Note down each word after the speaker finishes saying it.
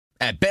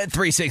At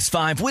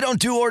Bet365, we don't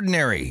do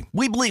ordinary.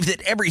 We believe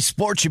that every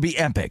sport should be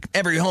epic.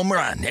 Every home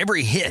run,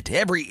 every hit,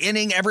 every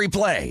inning, every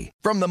play.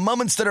 From the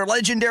moments that are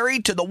legendary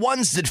to the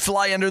ones that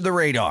fly under the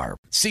radar.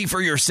 See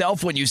for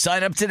yourself when you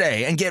sign up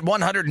today and get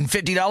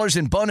 $150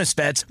 in bonus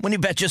bets when you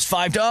bet just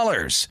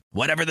 $5.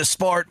 Whatever the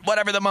sport,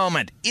 whatever the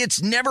moment,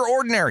 it's never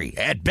ordinary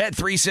at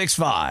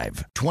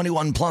Bet365.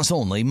 21 plus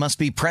only. Must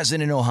be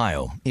present in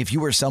Ohio. If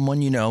you or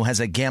someone you know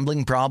has a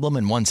gambling problem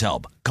and wants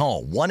help,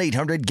 call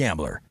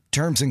 1-800-GAMBLER.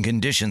 Terms and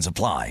conditions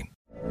apply.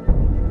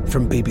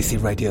 From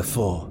BBC Radio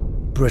 4,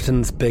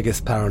 Britain's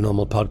biggest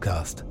paranormal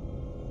podcast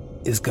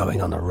is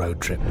going on a road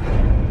trip.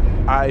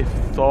 I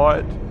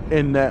thought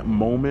in that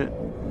moment,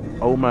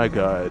 oh my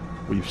God,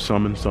 we've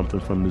summoned something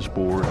from this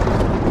board.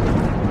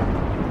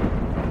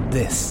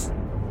 This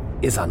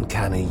is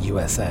Uncanny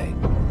USA.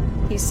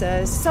 He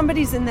says,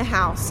 somebody's in the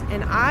house,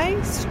 and I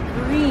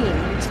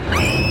screamed.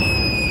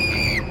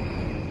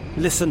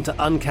 Listen to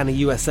Uncanny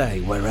USA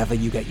wherever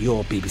you get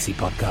your BBC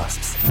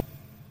podcasts,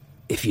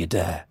 if you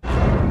dare.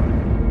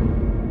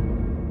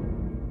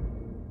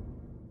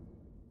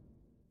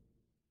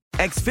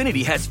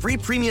 Xfinity has free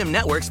premium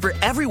networks for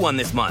everyone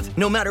this month,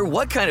 no matter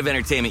what kind of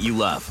entertainment you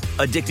love.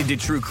 Addicted to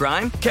true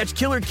crime? Catch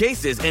killer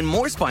cases and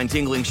more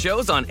spine-tingling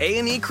shows on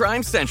A&E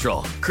Crime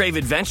Central. Crave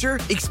adventure?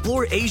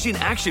 Explore Asian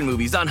action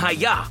movies on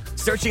Hi-YAH.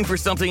 Searching for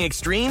something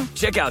extreme?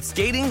 Check out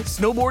skating,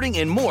 snowboarding,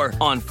 and more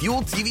on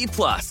Fuel TV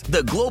Plus,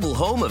 the global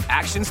home of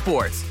action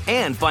sports.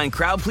 And find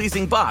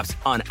crowd-pleasing bops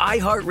on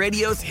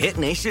iHeartRadio's Hit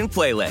Nation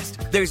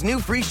playlist. There's new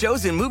free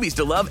shows and movies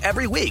to love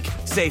every week.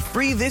 Say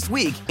free this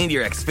week in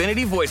your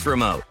Xfinity voice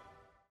remote.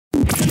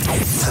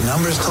 The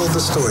numbers told the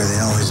story, they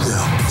always do.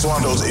 It's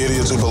one of those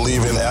idiots who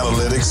believe in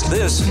analytics.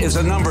 This is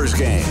A Numbers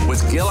Game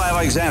with Gil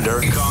Alexander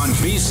on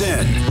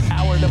VSiN.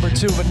 Hour number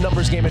 2 of A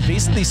Numbers Game at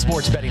VSiN, the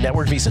sports betting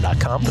network,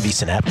 VSiN.com, the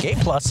VSiN app, Game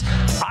Plus,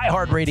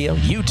 iHeartRadio,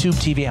 YouTube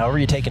TV, however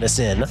you're taking us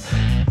in.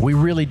 We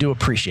really do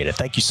appreciate it.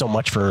 Thank you so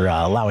much for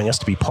allowing us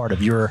to be part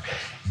of your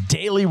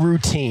daily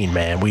routine,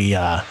 man. We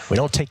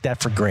don't take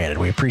that for granted.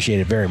 We appreciate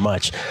it very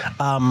much.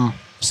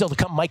 Still to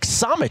come, Mike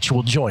Somich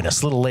will join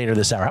us a little later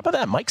this hour. How about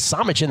that? Mike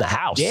Somich in the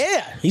house.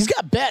 Yeah, he's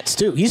got bets,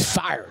 too. He's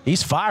firing.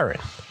 He's firing.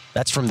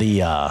 That's from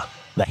the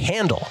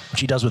Handle, which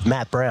he does with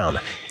Matt Brown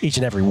each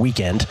and every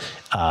weekend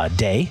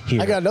day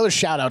here. I got another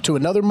shout out to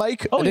another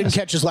Mike. I didn't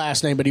catch his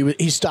last name, but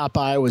he stopped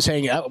by, was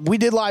hanging out. We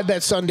did live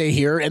bet Sunday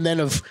here, and then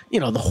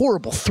the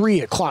horrible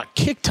 3 o'clock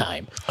kick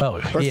time. Or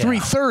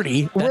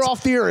 3:30. We're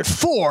off the air at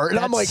 4, and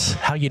I'm like,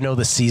 how you know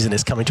the season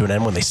is coming to an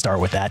end when they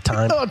start with that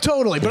time. Oh,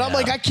 totally. But I'm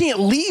like, I can't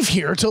leave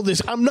here till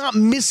this. I'm not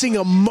missing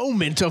a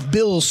moment of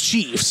Bills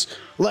Chiefs.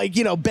 Like,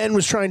 Ben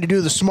was trying to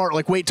do the smart,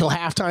 wait till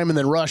halftime and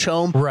then rush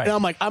home. Right. And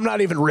I'm like, I'm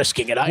not even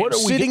risking it. I'm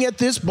sitting at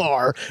this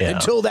bar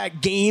until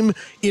that game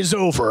is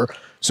over.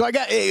 So I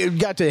got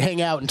to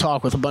hang out and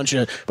talk with a bunch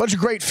of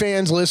great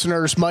fans,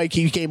 listeners. Mike,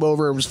 he came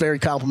over and was very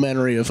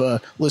complimentary of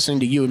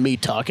listening to you and me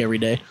talk every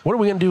day. What are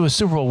we going to do with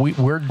Super Bowl?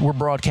 We're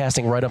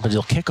broadcasting right up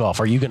until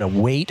kickoff. Are you going to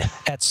wait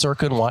at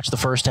Circa and watch the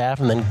first half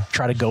and then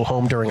try to go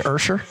home during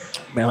Ursher?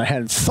 Man, I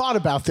hadn't thought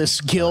about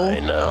this, Gil. I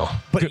know.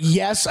 But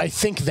yes, I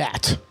think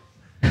that.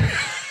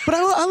 But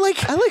I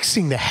like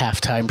seeing the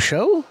halftime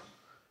show.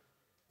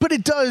 But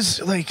it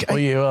does,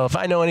 if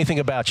I know anything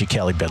about you,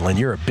 Kelly Bidlin,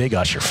 you're a big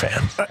Usher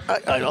fan.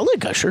 I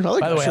like Usher. I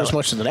like Usher as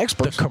much as the next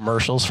person. The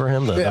commercials for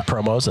him, the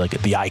promos,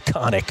 the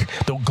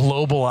iconic, the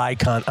global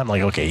icon. I'm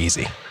like, okay,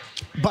 easy.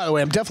 By the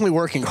way, I'm definitely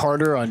working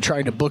harder on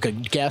trying to book a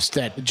guest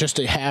that just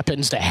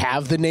happens to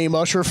have the name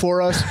Usher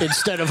for us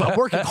instead of I'm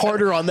working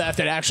harder on that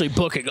than actually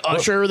booking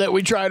Usher that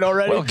we tried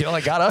already. Well, Gil,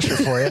 I got Usher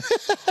for you.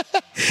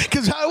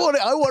 Because I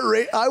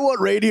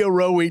want Radio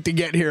Row Week to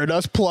get here and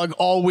us plug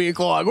all week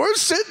long. We're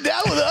sitting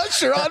down with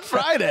Usher on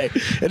Friday,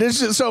 and it's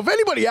just, so if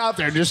anybody out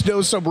there just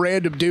knows some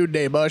random dude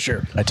named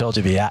Usher, I told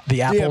you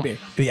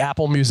the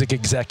Apple Music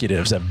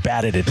executives have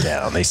batted it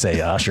down. They say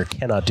Usher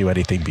cannot do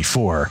anything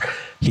before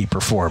he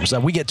performs.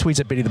 We get tweets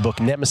at Biddy the Book,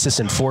 Nemesis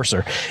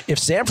Enforcer. If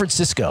San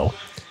Francisco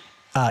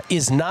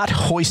is not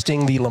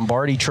hoisting the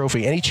Lombardi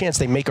Trophy, any chance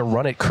they make a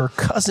run at Kirk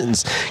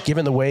Cousins,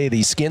 given the way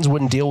the Skins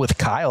wouldn't deal with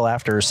Kyle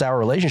after a sour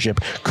relationship?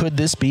 Could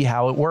this be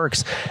how it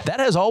works? That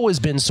has always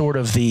been sort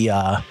of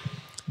the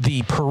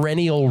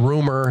perennial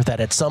rumor that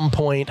at some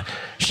point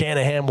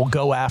Shanahan will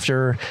go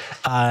after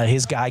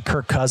his guy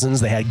Kirk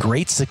Cousins. They had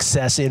great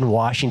success in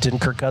Washington.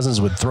 Kirk Cousins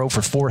would throw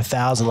for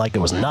 4,000 like it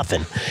was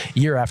nothing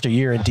year after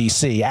year in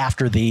D.C.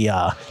 after the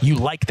you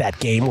like that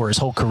game where his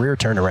whole career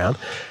turned around.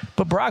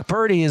 But Brock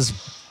Purdy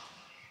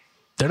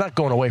they're not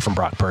going away from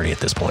Brock Purdy at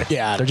this point.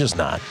 Yeah. They're just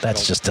not.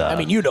 That's just... I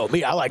mean, you know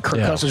me. I like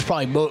Kirk Cousins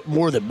probably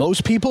more than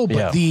most people,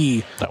 but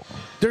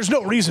there's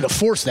no reason to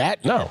force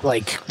that. No.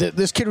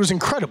 This kid was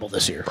incredible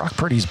this year. Brock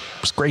Purdy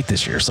was great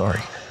this year, sorry.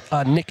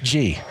 Nick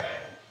G.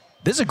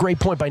 This is a great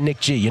point by Nick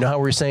G. You know how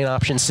we were saying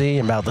option C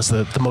about this,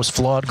 the most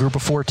flawed group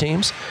of 4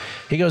 teams?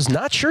 He goes,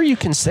 not sure you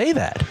can say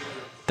that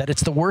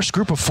it's the worst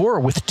group of 4,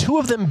 with 2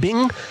 of them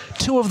being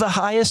 2 of the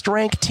highest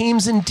ranked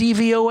teams in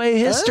DVOA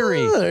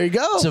history. There you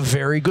go. It's a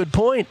very good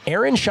point.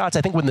 Aaron Schatz,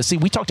 I think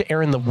we talked to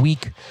Aaron the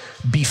week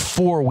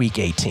before week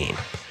 18.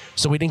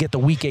 So we didn't get the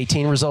Week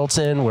 18 results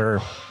in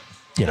where,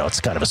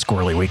 it's kind of a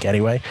squirrely week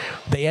anyway.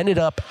 They ended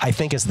up, I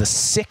think, as the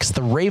 6th.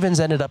 The Ravens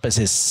ended up as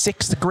his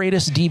 6th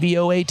greatest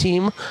DVOA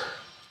team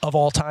of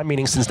all time,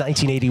 meaning since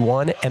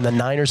 1981, and the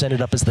Niners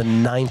ended up as the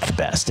 9th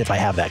best, if I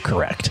have that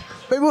correct.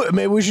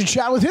 Maybe we should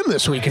chat with him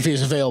this week if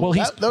he's available.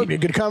 Well, that would be a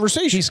good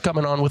conversation. He's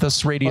coming on with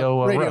us,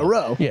 Radio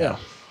Row. Yeah.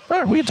 All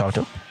right, we can talk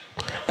to him.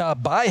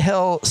 Buy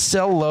hell,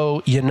 sell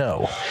low,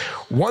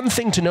 One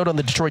thing to note on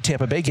the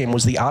Detroit-Tampa Bay game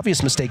was the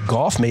obvious mistake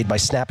Goff made by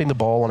snapping the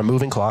ball on a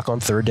moving clock on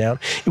 3rd down.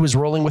 It was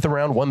rolling with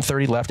around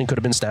 1:30 left and could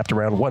have been snapped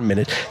around 1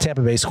 minute.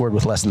 Tampa Bay scored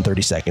with less than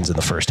 30 seconds in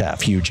the first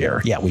half. Huge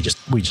error. Yeah, we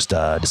just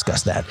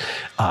discussed that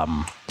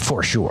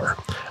for sure.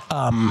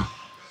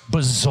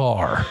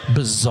 Bizarre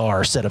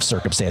set of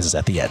circumstances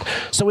at the end.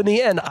 So in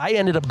the end, I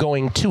ended up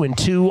going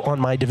 2-2 on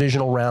my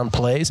divisional round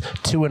plays,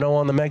 2-0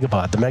 on the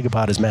Megapod. The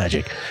Megapod is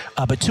magic.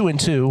 But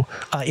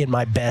 2-2 in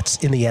my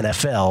bets in the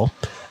NFL.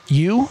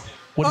 You?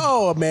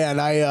 Man,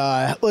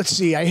 let's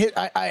see. I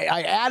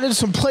added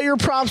some player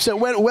props that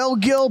went well,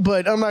 Gil,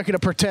 but I'm not going to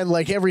pretend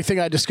like everything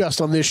I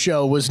discussed on this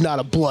show was not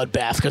a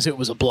bloodbath, because it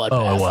was a bloodbath.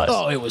 Oh, it was.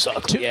 Oh, it was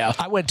ugly. Yeah.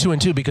 I went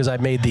 2-2 because I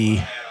made the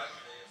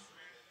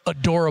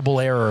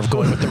adorable error of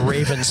going with the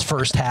Ravens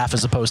first half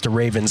as opposed to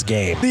Ravens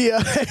game.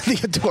 The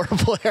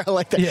adorable error, I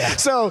like that. Yeah.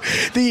 So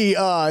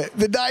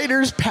the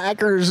Niners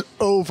Packers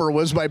over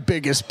was my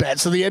biggest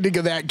bet. So the ending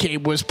of that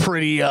game was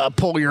pretty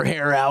pull your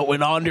hair out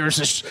when Anders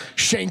is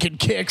shanking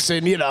kicks,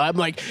 and I'm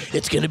like,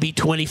 it's gonna be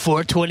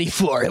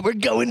 24-24 and we're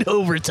going to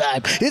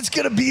overtime. It's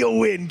gonna be a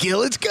win,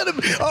 Gil. It's gonna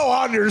be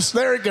Anders,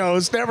 there it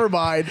goes. Never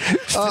mind.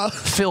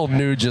 Phil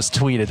New just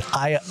tweeted,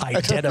 I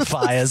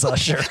identify as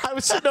Usher. I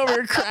was sitting over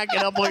here cracking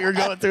up while you're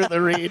going through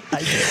the read. I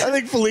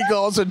think Felica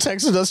also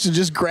texted us to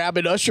just grab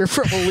an Usher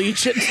from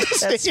Allegiant.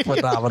 That's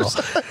phenomenal.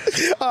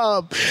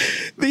 I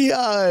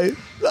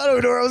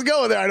don't know where I was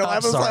going there. I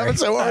was laughing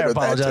so hard. I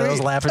apologize. I was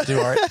laughing too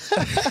hard.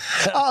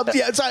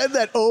 So I had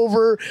that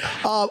over.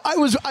 I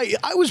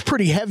was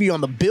pretty heavy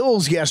on the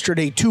Bills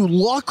yesterday too.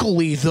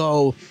 Luckily,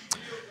 though,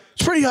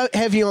 it's pretty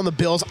heavy on the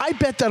Bills. I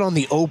bet that on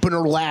the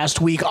opener last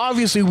week.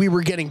 Obviously, we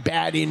were getting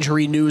bad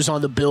injury news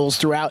on the Bills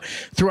throughout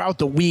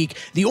the week.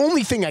 The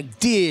only thing I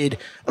did, I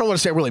don't want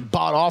to say I really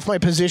bought off my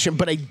position,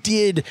 but I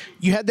did.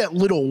 You had that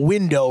little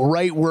window,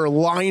 right, where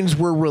lines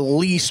were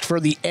released for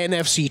the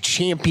NFC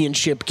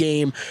Championship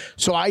game.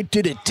 So I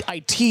did it. I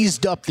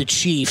teased up the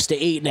Chiefs to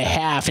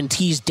 8.5 and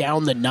teased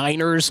down the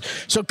Niners.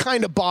 So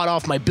kind of bought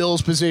off my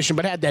Bills position,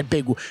 but had that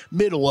big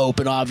middle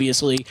open,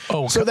 obviously.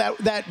 So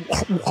that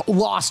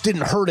loss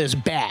didn't hurt as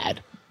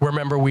bad.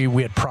 Remember, we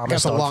had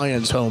promised the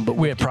Lions home, but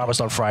we had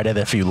promised on Friday that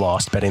if you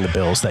lost betting the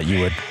Bills, that you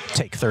would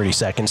take 30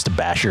 seconds to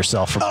bash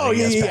yourself for betting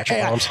against Patrick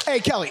Mahomes. Hey,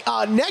 Kelly,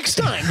 next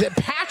time that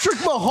Patrick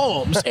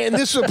Mahomes, and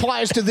this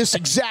applies to this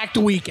exact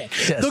weekend,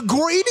 the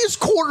greatest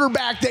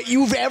quarterback that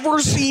you've ever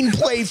seen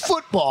play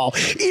football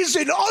is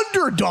an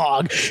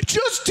underdog.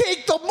 Just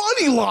take the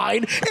money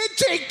line and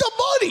take the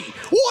money.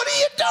 What are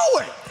you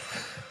doing?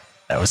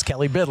 That was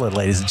Kelly Bidlin,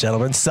 ladies and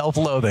gentlemen.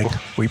 Self-loathing.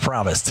 We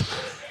promised.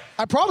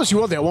 I promise you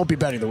one thing, I won't be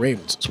betting the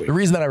Ravens this week. The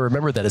reason that I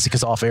remember that is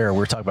because off air,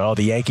 we're talking about,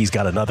 the Yankees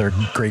got another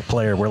great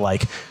player. We're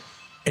like,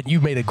 and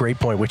you made a great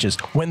point, which is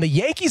when the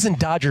Yankees and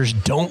Dodgers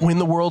don't win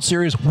the World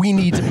Series, we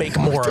need to make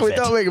more of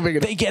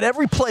it. They get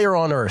every player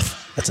on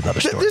earth. That's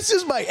another story. This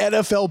is my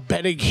NFL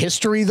betting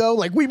history, though.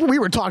 Like we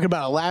were talking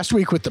about it last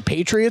week with the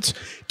Patriots.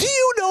 Do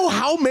you know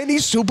how many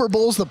Super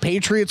Bowls the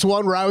Patriots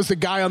won where I was the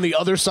guy on the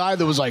other side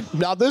that was like,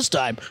 not this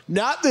time,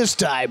 not this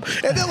time.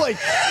 And then like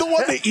the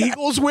one the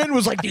Eagles win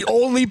was like the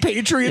only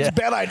Patriots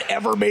bet I'd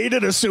ever made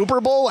in a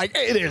Super Bowl. Like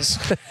it is.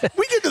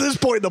 We get to this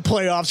point in the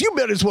playoffs, you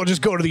might as well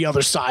just go to the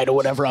other side or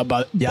whatever I'm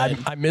about. Yeah,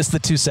 I missed the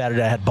two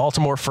Saturday. I had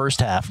Baltimore first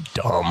half,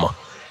 dumb.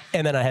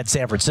 And then I had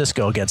San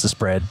Francisco against the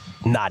spread,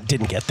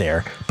 didn't get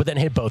there. But then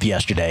hit both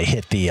yesterday.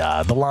 Hit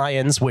the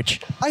Lions,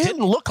 which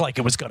didn't look like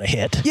it was going to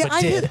hit. Yeah,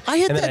 but did. I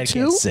hit and that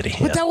too. City,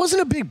 but that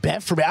wasn't a big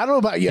bet for me. I don't know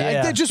about you.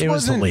 Yeah, that just it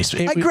wasn't. Was the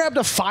least. I grabbed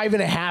a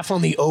 5.5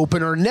 on the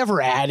opener.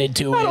 Never added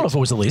to it. I don't know if it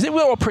was the least. They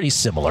were all pretty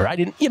similar. I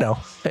didn't.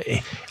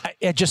 I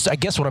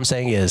guess what I'm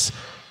saying is.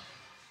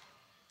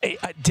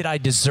 Did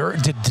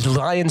the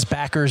Lions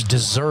backers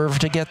deserve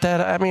to get that?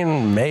 I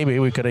mean, maybe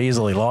we could have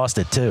easily lost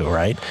it too,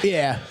 right?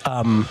 Yeah.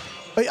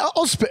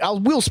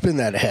 We'll spin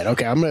that ahead.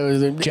 Okay.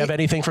 Do you have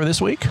anything for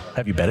this week?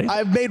 Have you bet it?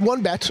 I've made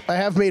one bet. I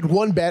have made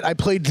one bet. I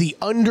played the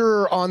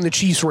under on the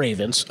Chiefs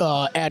Ravens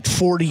at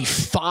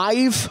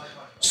 45.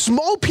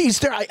 Small piece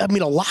there. I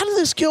mean, a lot of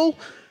this, Gil,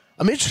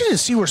 I'm interested to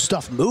see where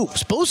stuff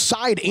moves, both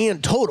side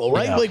and total,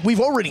 right? Yeah. Like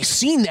we've already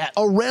seen that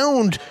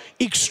around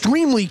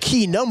extremely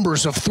key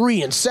numbers of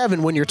 3 and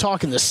 7 when you're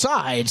talking the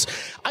sides.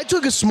 I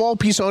took a small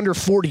piece under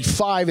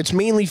 45. It's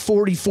mainly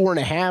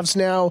 44.5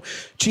 now.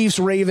 Chiefs,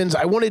 Ravens.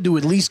 I wanted to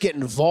at least get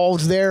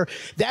involved there.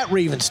 That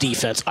Ravens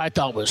defense I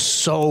thought was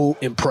so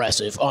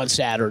impressive on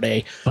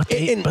Saturday. But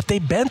they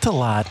bent a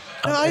lot.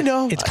 I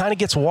know. It kind of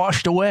gets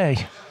washed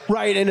away.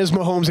 Right, and is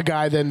Mahomes a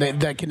guy then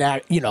that can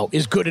act,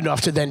 is good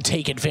enough to then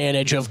take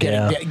advantage of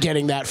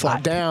getting that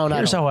flag down?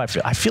 Here's how I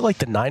feel. I feel like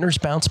the Niners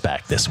bounce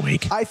back this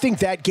week. I think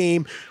that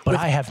game, but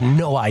I have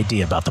no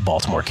idea about the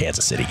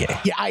Baltimore-Kansas City game.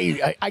 Yeah,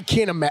 I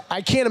can't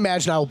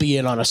imagine I'll be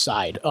in on a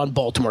side on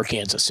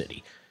Baltimore-Kansas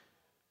City.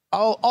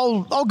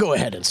 I'll go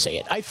ahead and say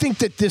it. I think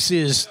that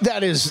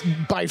that is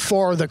by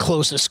far the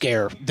closest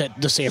scare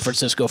that the San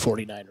Francisco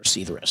 49ers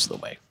see the rest of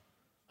the way.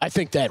 I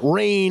think that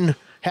rain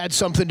had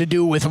something to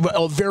do with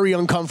a very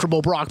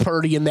uncomfortable Brock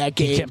Purdy in that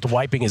game. He kept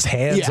wiping his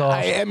hands off.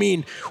 I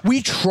mean,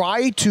 we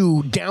try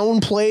to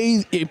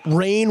downplay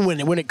rain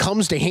when it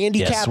comes to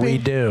handicapping. Yes, we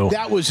do.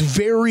 That was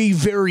very,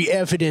 very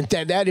evident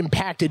that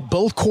impacted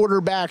both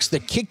quarterbacks, the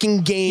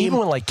kicking game.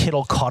 Even when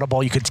Kittle caught a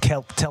ball, you could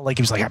tell like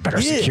he was like, I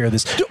better secure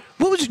this.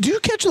 Do you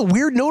catch the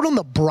weird note on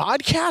the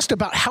broadcast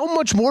about how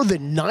much more the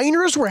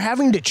Niners were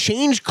having to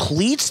change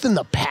cleats than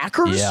the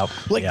Packers? Yeah.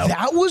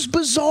 That was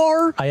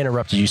bizarre. I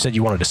interrupted you. You said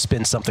you wanted to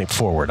spin something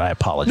forward. I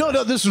apologize.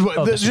 No, this is what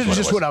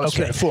I was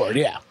spinning forward,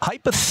 yeah.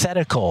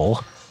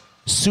 Hypothetical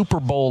Super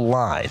Bowl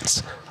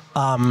lines.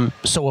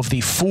 So of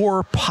the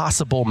 4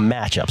 possible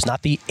matchups,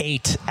 not the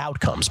 8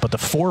 outcomes, but the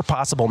 4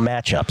 possible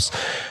matchups,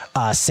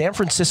 San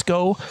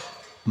Francisco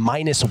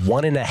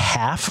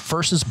 -1.5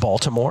 versus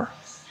Baltimore,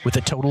 with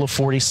a total of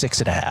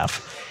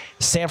 46.5.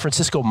 San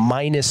Francisco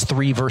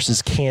 -3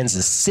 versus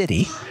Kansas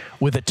City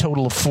with a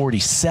total of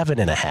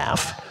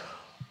 47.5.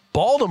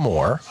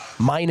 Baltimore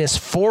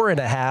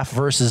 -4.5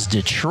 versus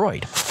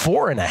Detroit,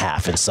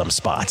 4.5 in some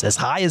spots, as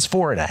high as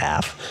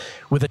 4.5,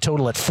 with a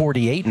total at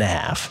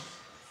 48.5.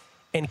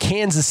 And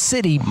Kansas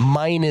City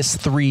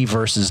 -3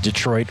 versus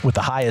Detroit with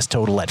the highest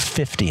total at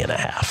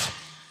 50.5.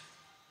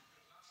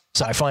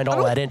 So I find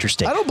all that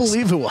interesting. I don't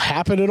believe it will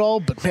happen at all,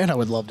 but man, I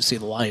would love to see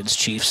the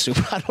Lions-Chiefs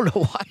Super. I don't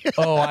know why.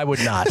 Oh, I would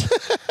not.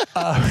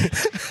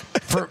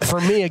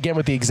 For me, again,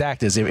 with the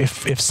exact is,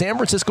 if San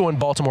Francisco and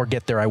Baltimore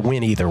get there, I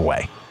win either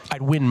way.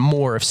 I'd win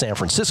more if San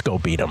Francisco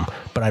beat them,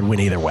 but I'd win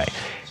either way.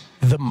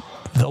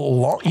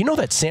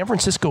 That San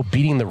Francisco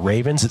beating the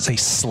Ravens, it's a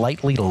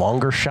slightly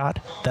longer shot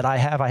that I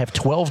have. I have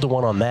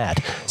 12-1 on that.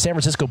 San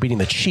Francisco beating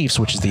the Chiefs,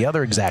 which is the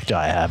other exact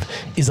I have,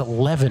 is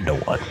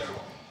 11-1.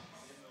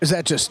 Is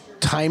that just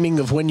timing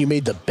of when you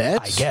made the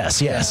bets? I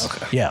guess, yes.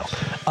 Yeah.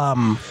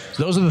 Okay.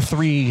 Those are the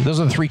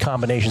three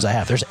combinations I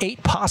have. There's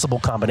 8 possible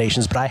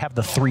combinations, but I have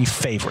the 3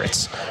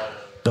 favorites.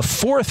 The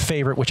 4th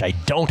favorite, which I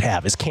don't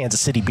have, is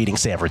Kansas City beating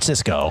San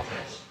Francisco,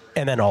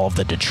 and then all of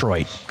the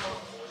Detroit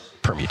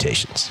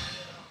permutations.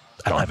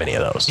 I don't have any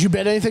of those. Did you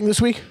bet anything this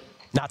week?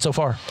 Not so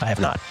far. I have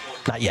not.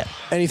 Not yet.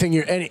 Anything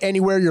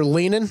anywhere you're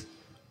leaning?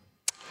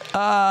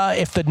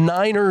 If the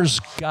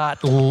Niners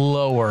got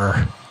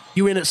lower,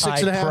 you in at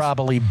 6.5? I'd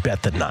probably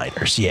bet the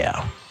Niners.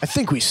 Yeah. I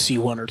think we see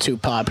 1 or 2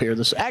 pop here.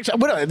 There's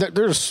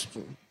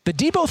the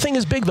Debo thing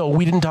is big though.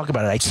 We didn't talk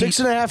about it.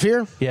 6.5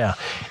 here. Yeah.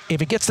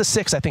 If it gets to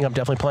 6, I think I'm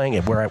definitely playing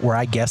it where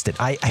I guessed it.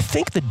 I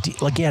think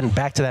again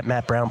back to that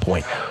Matt Brown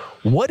point.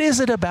 What is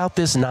it about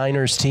this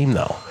Niners team,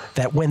 though,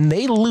 that when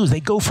they lose,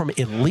 they go from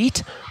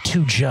elite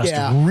to just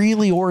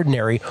really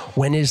ordinary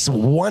when his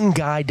one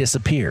guy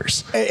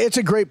disappears? It's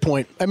a great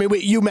point. I mean,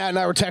 you, Matt, and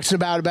I were texting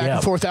about it back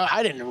and forth.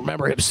 I didn't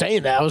remember him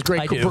saying that. It was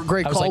great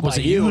call by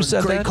you. It was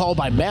a great call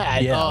by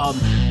Matt. Yeah.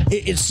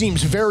 It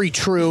seems very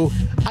true.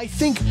 I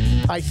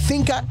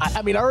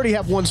already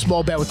have one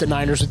small bet with the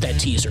Niners with that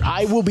teaser.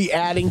 I will be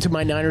adding to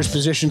my Niners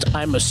positions,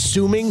 I'm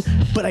assuming,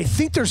 but I don't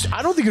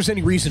think there's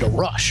any reason to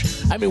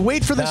rush. I mean,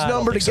 wait for this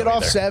number to get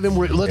off 7.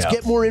 Let's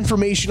get more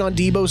information on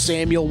Deebo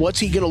Samuel. What's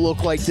he going to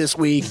look like this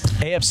week?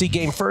 AFC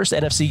game first,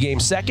 NFC game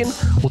second.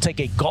 We'll take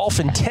a golf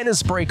and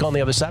tennis break on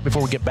the other side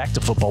before we get back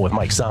to football with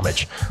Mike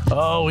Somich.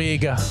 Oh,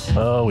 Ega.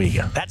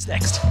 That's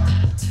next.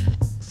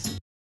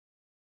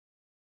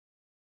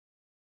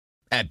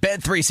 At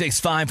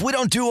Bet365, we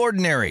don't do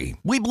ordinary.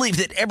 We believe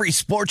that every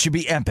sport should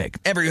be epic.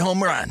 Every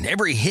home run,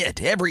 every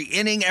hit, every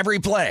inning, every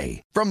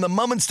play. From the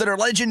moments that are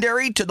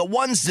legendary to the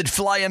ones that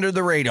fly under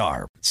the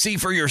radar. See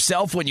for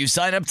yourself when you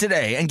sign up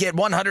today and get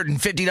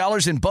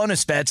 $150 in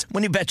bonus bets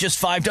when you bet just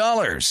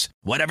 $5.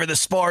 Whatever the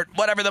sport,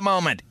 whatever the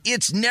moment,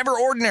 it's never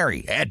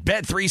ordinary at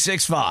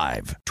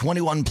Bet365.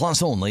 21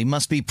 plus only.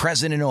 Must be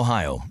present in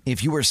Ohio.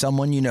 If you or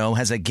someone you know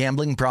has a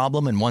gambling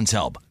problem and wants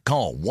help,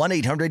 call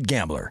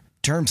 1-800-GAMBLER.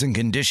 Terms and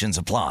conditions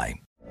apply.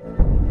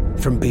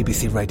 From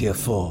BBC Radio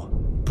 4,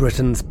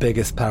 Britain's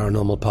biggest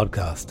paranormal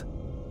podcast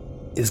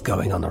is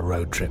going on a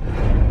road trip.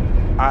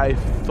 I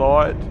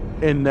thought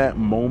in that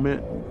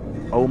moment,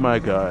 oh my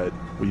God,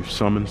 we've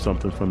summoned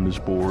something from this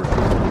board.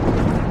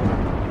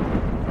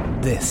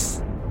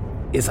 This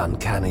is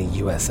Uncanny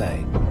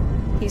USA.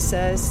 He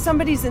says,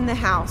 somebody's in the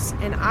house,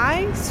 and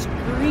I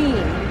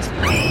screamed.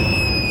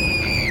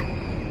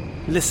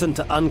 Listen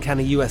to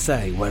Uncanny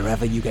USA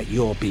wherever you get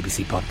your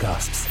BBC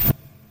podcasts,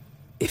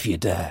 if you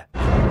dare.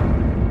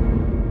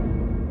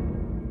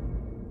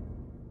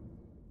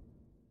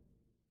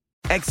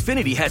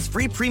 Xfinity has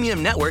free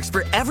premium networks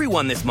for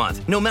everyone this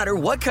month, no matter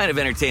what kind of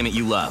entertainment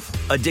you love.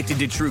 Addicted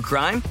to true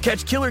crime?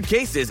 Catch killer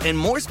cases and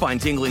more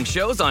spine-tingling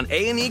shows on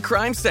A&E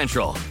Crime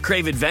Central.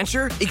 Crave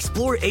adventure?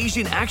 Explore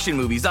Asian action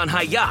movies on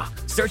Hi-Ya.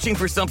 Searching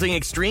for something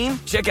extreme?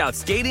 Check out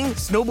skating,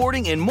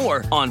 snowboarding, and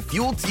more on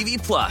Fuel TV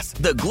Plus,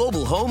 the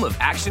global home of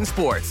action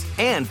sports.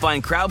 And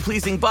find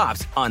crowd-pleasing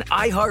bops on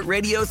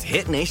iHeartRadio's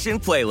Hit Nation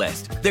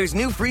playlist. There's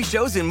new free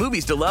shows and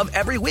movies to love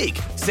every week.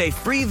 Say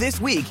free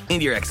this week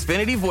in your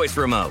Xfinity voice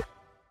remote.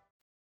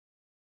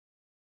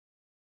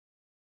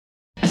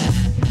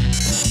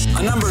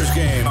 A numbers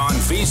game on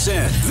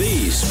VSiN,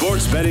 the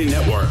sports betting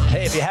network.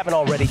 Hey, if you haven't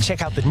already,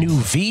 check out the new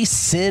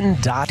vsin.com.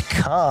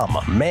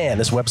 Man,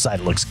 this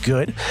website looks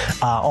good.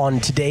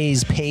 On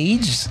today's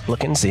page,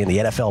 seeing the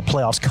NFL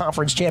Playoffs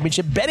Conference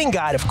Championship betting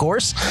guide, of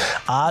course.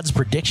 Odds,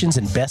 predictions,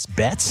 and best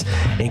bets,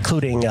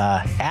 including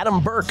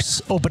Adam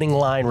Burke's opening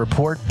line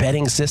report,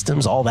 betting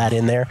systems, all that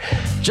in there.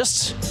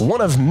 Just one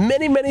of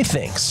many, many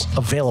things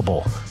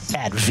available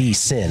at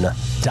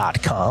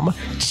vsin.com.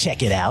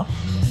 Check it out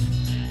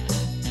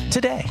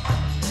today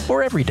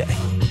or every day.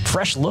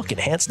 Fresh look,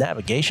 enhanced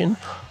navigation,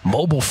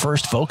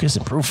 mobile-first focus,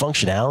 improved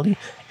functionality,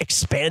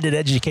 expanded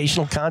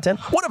educational content.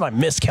 What have I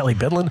missed, Kelly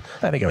Bidlin?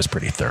 I think I was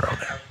pretty thorough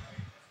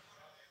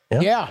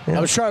there. Yeah. I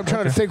was trying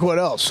to think what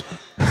else.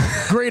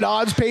 Great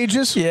odds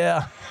pages.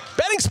 Yeah.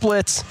 Betting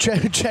splits.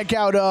 Check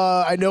out,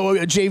 I know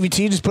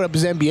JVT just put up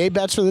his NBA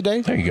bets for the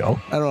day. There you go.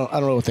 I don't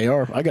know what they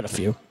are. I got a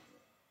few.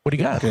 What do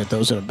you got? I'll get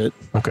those in a bit.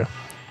 Okay.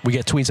 We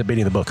get tweets at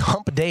Beating the Book.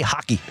 Hump Day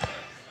Hockey.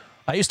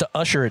 I used to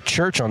usher at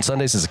church on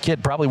Sundays as a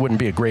kid. Probably wouldn't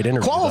be a great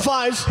interview.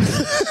 Qualifies.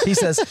 He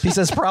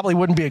says probably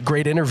wouldn't be a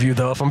great interview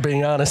though, if I'm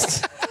being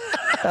honest.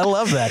 I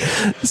love that.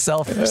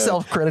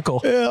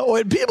 Self-critical. Yeah,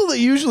 when people that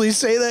usually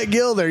say that,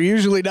 Gil, they're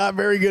usually not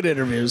very good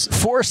interviews.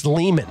 Forrest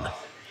Lehman.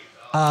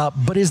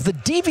 But is the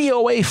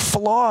DVOA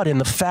flawed in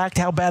the fact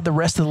how bad the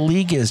rest of the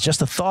league is?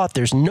 Just a thought.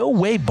 There's no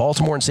way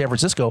Baltimore and San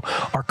Francisco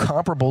are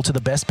comparable to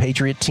the best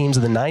Patriot teams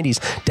of the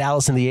 90s.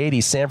 Dallas in the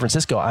 80s, San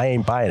Francisco. I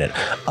ain't buying it.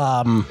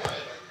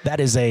 That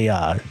is a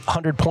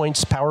 100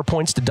 points, power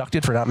points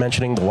deducted for not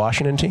mentioning the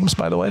Washington teams,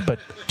 by the way. But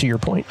to your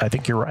point, I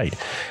think you're right.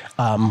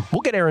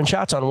 We'll get Aaron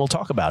Schatz on and we'll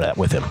talk about that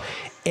with him.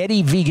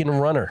 Eddie Vegan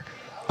Runner.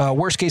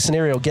 Worst case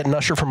scenario, get an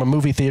usher from a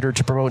movie theater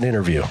to promote an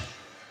interview.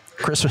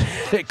 Chris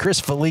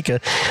Felica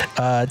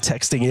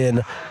texting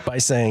in by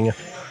saying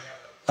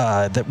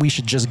that we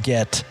should just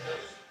get,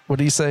 what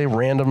did he say?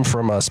 Random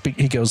from,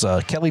 he goes,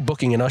 Kelly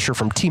booking an usher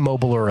from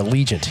T-Mobile or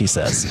Allegiant, he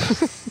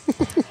says.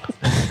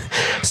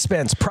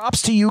 Spence,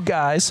 props to you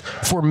guys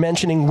for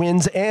mentioning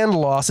wins and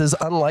losses,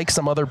 unlike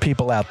some other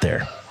people out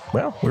there.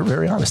 Well, we're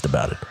very honest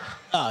about it.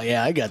 Oh,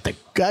 yeah, I got the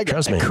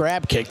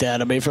crap kicked out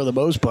of me for the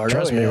most part.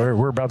 Trust me,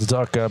 we're about to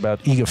talk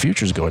about EGA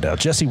futures going down.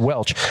 Jesse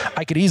Welch,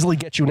 I could easily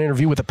get you an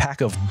interview with a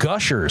pack of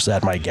gushers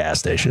at my gas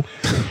station.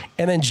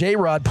 And then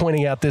J-Rod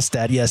pointing out this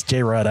stat. Yes,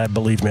 J-Rod, I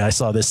believe me, I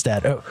saw this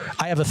stat. Oh,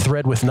 I have a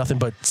thread with nothing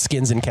but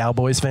Skins and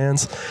Cowboys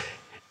fans.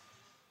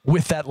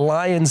 With that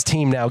Lions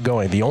team now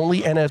going, the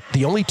only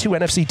two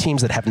NFC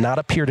teams that have not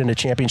appeared in a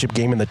championship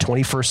game in the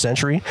 21st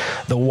century,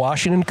 the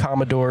Washington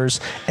Commodores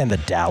and the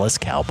Dallas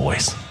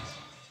Cowboys.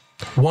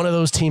 One of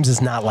those teams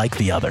is not like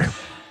the other.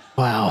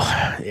 Wow.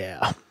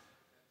 Yeah.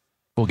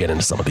 We'll get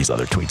into some of these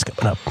other tweets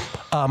coming up.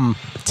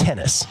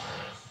 Tennis.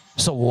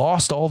 So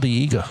lost all the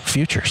EGA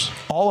futures.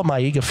 All of my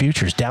EGA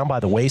futures down by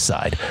the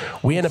wayside.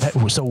 We end up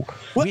what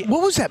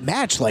was that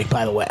match like,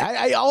 by the way?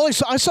 I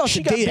saw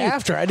the day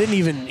after. I didn't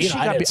even.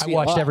 I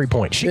watched every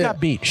point. She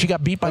got beat. She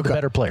got beat by the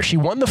better player. She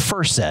won the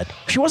first set.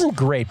 She wasn't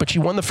great, but she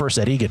won the first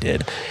set. EGA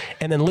did,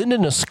 and then Linda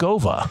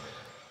Noskova,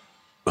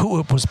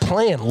 who was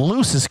playing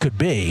loose as could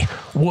be,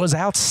 was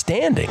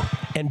outstanding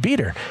and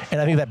beat her.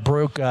 And I think that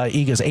broke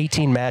EGA's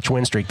 18-match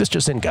win streak. This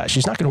just in, guys.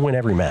 She's not going to win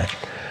every match.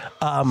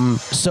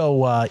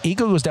 So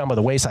EGA goes down by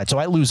the wayside. So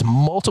I lose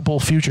multiple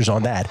futures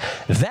on that.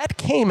 That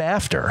came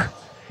after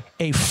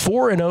a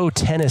 4-0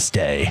 tennis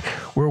day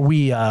where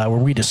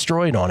we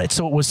destroyed on it.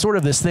 So it was sort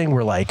of this thing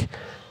where, like,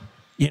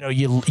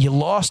 you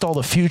lost all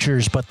the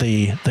futures, but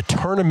the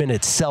tournament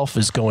itself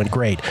is going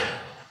great.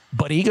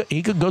 But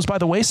EGA goes by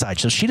the wayside,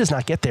 so she does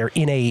not get there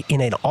in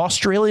an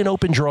Australian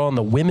Open draw on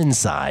the women's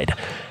side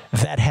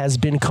that has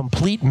been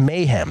complete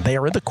mayhem. They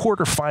are in the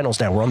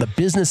quarterfinals now. We're on the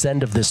business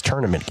end of this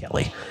tournament,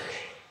 Kelly.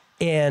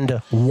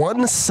 And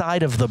one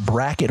side of the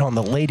bracket on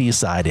the ladies'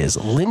 side is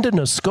Linda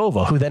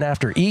Noskova, who then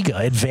after EGA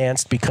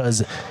advanced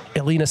because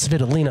Elina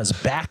Svitolina's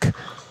back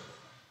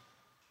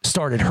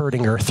started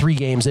hurting her 3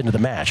 games into the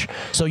match.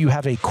 So you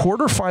have a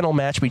quarterfinal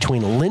match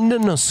between Linda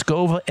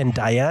Noskova and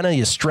Diana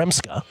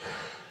Yastremska.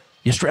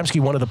 Yastremski,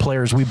 one of the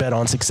players we bet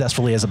on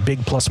successfully as a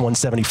big plus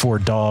 174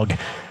 dog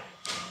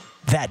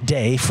that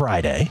day,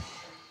 Friday.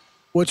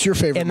 What's your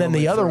favorite? And then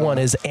the other one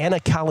is Anna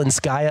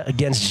Kalinskaya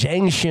against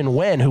Zhang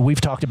Xinwen, who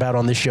we've talked about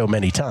on this show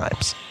many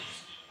times.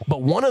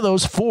 But one of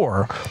those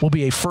 4 will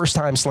be a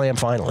first-time Slam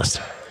finalist.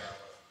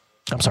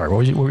 I'm sorry,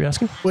 what were you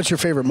asking? What's your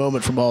favorite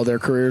moment from all their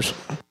careers?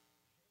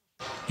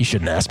 You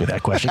shouldn't ask me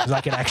that question because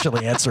I can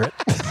actually answer it.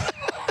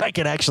 I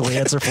can actually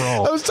answer for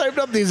all. I was typing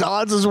up these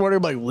odds this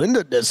morning, like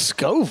Linda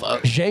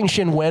Neskova. Zhang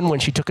Xinwen when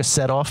she took a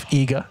set off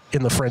Iga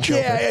in the French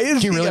Open.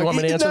 Do you really want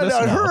me to answer this?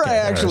 No, her okay, I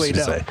actually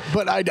know. Say.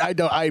 But I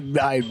don't.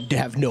 I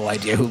have no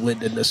idea who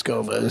Linda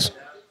Neskova is.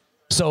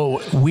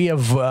 So we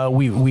have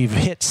we've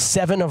hit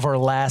 7 of our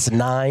last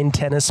 9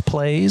 tennis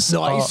plays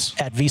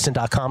at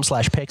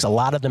VSiN.com/picks. A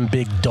lot of them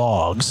big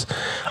dogs.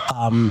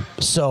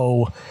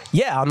 So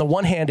yeah, on the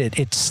one hand,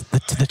 it's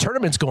the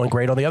tournament's going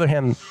great. On the other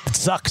hand, it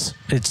sucks.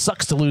 It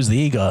sucks to lose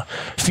the Iga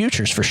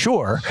futures for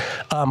sure.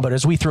 But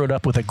as we throw it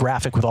up with a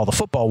graphic with all the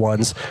football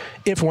ones,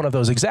 if one of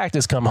those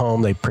exactas come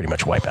home, they pretty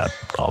much wipe out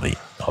all the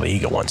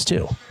Iga ones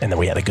too. And then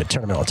we had a good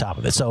tournament on top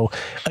of it. So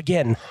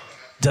again.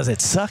 Does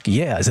it suck?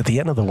 Yeah. Is it the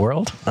end of the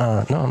world?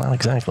 No, not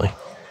exactly.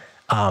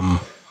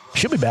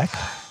 She'll be back.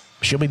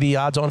 She'll be the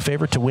odds-on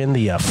favorite to win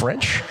the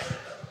French.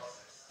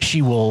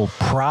 She will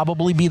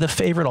probably be the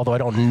favorite, although I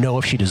don't know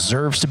if she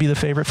deserves to be the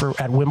favorite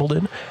at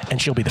Wimbledon.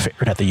 And she'll be the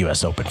favorite at the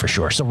U.S. Open for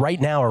sure. So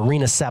right now,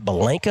 Aryna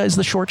Sabalenka is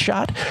the short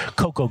shot.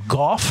 Coco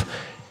Gauff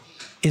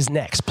is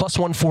next, plus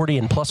 140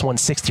 and plus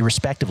 160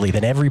 respectively.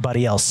 Then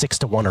everybody else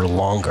 6-1 or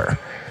longer.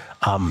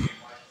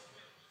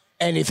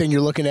 Anything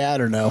you're looking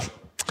at or no?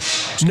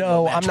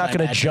 No, I'm not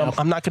going to jump.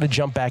 I'm not going to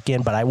jump back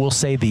in, but I will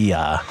say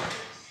the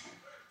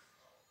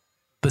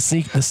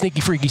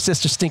sneaky freaky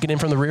sister stinking in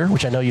from the rear,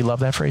 which I know you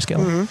love that phrase,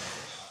 Kelly. Mm-hmm.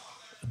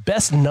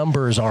 Best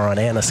numbers are on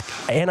Anna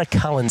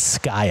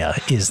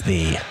Kalinskaya is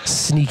the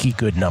sneaky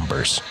good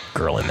numbers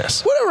girl in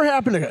this. Whatever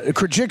happened to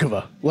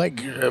Krejcikova? Like,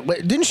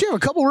 didn't she have a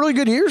couple really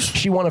good years?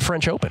 She won a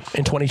French Open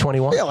in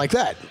 2021. Yeah, like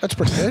that. That's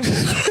pretty good.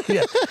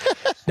 Yeah.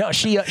 No,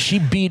 she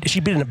beat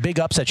in a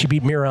big upset. She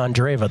beat Mira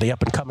Andreeva, the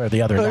up and comer,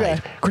 the other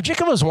night.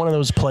 Krejcikova is one of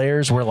those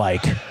players where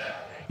like.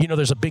 You know,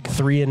 there's a big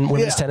 3 in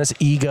women's tennis: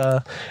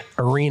 Iga,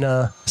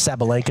 Aryna,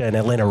 Sabalenka, and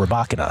Elena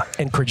Rybakina.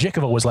 And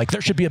Krejcikova was like,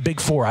 "There should be a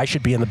big 4. I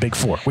should be in the big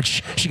 4,"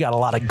 which she got a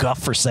lot of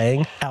guff for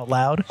saying out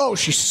loud. Oh,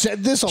 she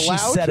said this aloud? She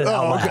said it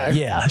out loud. Okay.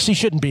 Yeah, she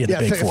shouldn't be in the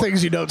big 4.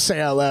 Things you don't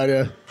say out loud.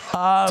 Yeah,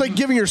 it's like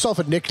giving yourself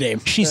a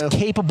nickname. She's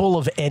capable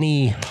of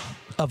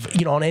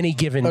on any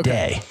given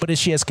day. But is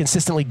she as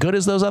consistently good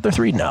as those other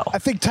 3? No. I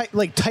think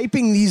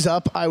typing these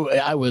up,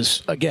 I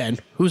was, again,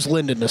 who's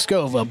Linda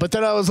Neskova? But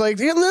then I was like,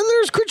 and then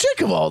there's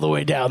Krejcikova all the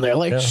way down there.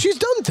 Like, she's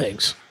done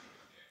things.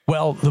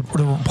 Well, the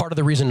part of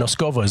the reason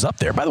Noskova is up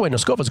there, by the way,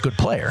 Noskova's a good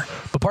player,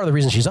 but part of the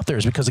reason she's up there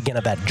is because, again,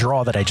 of that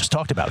draw that I just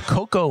talked about.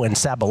 Coco and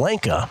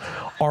Sabalenka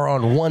are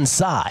on one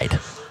side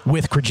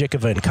with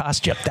Krejcikova and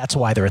Kostyuk. That's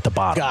why they're at the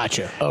bottom.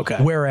 Gotcha. Okay.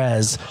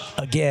 Whereas,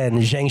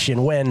 again, Zhang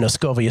Xinwen,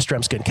 Noskova,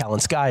 Yastremska, and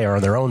Kalinskaya are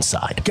on their own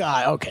side.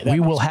 Okay.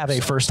 We will have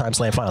a first-time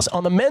slam finals.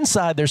 On the men's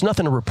side, there's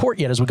nothing to report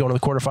yet as we go into the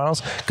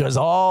quarterfinals because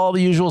all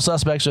the usual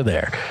suspects are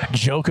there.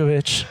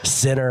 Djokovic,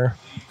 Sinner,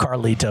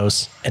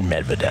 Carlitos, and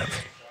Medvedev.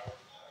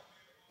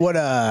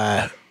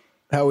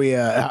 How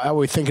are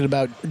we thinking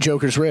about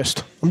Joker's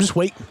wrist? I'm just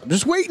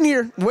waiting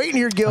here,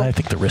 Gil. I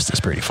think the wrist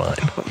is pretty fine.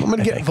 I'm going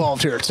to get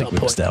involved here at some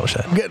point. Established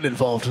that. I'm getting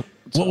involved.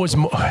 What was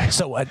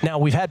so now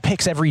we've had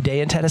picks every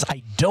day in tennis.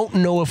 I don't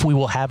know if we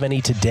will have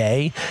any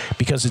today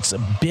because it's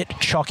a bit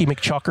chalky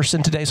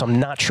McChalkerson today, so I'm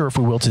not sure if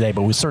we will today,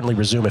 but we'll certainly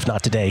resume, if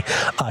not today,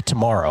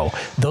 tomorrow.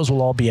 Those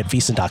will all be at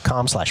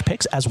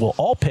VSiN.com/picks, as will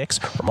all picks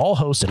from all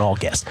hosts and all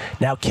guests.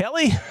 Now,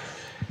 Kelly,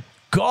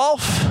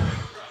 golf,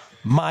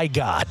 my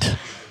God.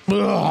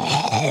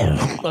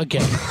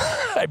 Again,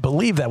 I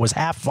believe that was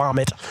half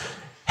vomit,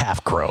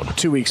 half groan.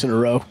 2 weeks in a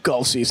row.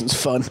 Golf season's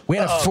fun. We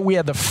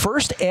had the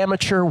first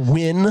amateur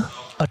win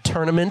a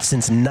tournament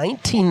since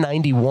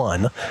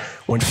 1991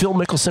 when Phil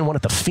Mickelson won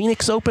at the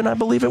Phoenix Open, I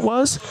believe it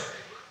was.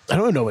 I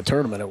don't know what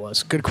tournament it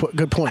was. Good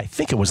point. I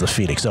think it was the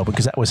Phoenix Open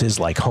because that was his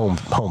like home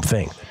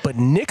thing. But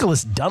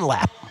Nicholas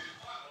Dunlap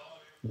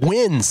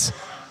wins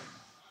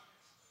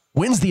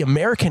the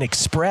American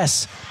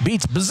Express,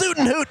 beats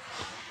Bazutenhout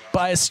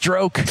by a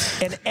stroke,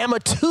 and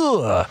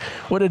amateur.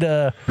 What did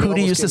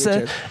Hootie used to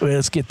say? Well,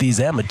 let's get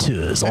these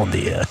amateurs on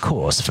the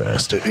course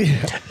first.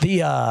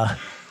 The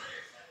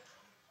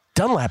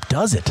Dunlap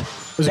does it.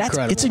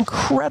 It's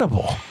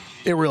incredible.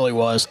 It really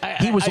was.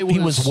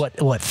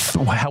 What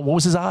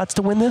was his odds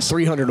to win this?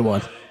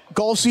 300-1.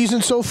 Golf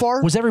season so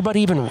far? Was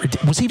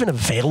he even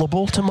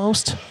available to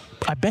most?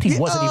 I bet he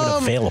wasn't even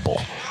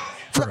available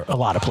for a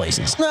lot of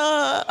places.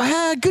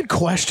 Good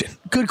question.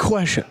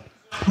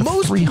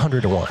 Most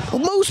 300-1.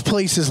 Most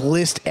places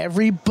list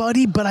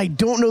everybody, but I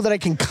don't know that I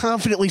can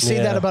confidently say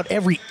that about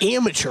every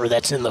amateur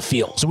that's in the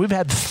field. So we've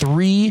had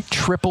 3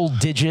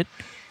 triple-digit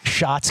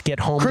shots get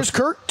home. Chris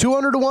Kirk,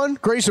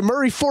 200-1. Grayson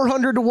Murray,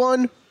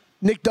 400-1.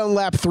 Nick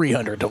Dunlap,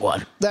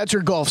 300-1. That's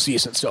your golf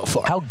season so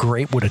far. How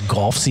great would a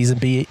golf season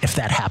be if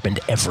that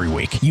happened every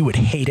week? You would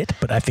hate it,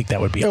 but I think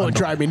that would be. It would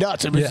drive me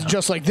nuts. It was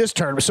just like this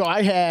tournament. So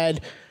I had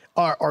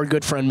our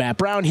good friend Matt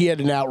Brown. He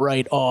had an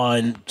outright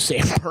on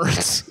Sam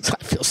Burns.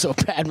 I feel so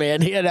bad,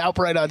 man. He had an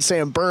outright on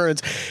Sam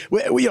Burns.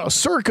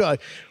 Circa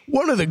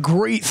one of the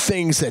great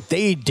things that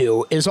they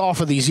do is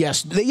offer these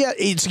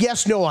it's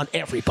yes, no on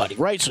everybody,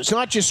 right? So it's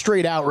not just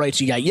straight outright.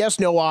 So you got yes,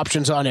 no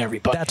options on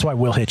everybody. That's why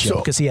Will hit you,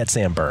 because he had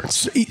Sam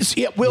Burns.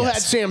 Yeah, Will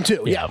had Sam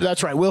too. Yeah,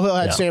 that's right. Will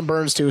had Sam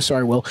Burns too.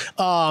 Sorry, Will.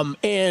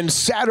 And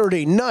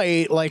Saturday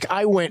night, like,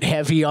 I went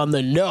heavy on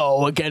the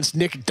no against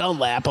Nick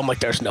Dunlap. I'm like,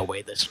 there's no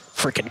way this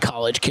freaking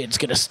college kid's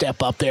going to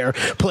step up there,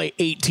 play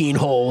 18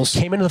 holes.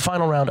 Came into the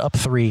final round up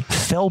 3,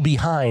 fell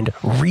behind,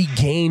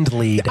 regained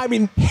lead. I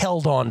mean,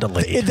 held on to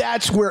lead.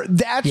 That's what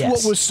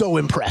was so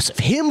impressive.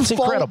 Him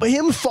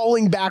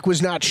falling back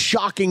was not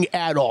shocking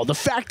at all. The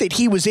fact that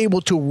he was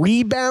able to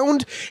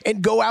rebound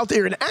and go out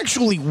there and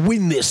actually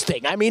win this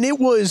thing. I mean, it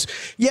was,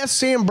 yes,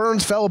 Sam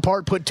Burns fell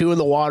apart, put 2 in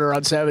the water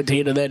on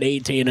 17 and then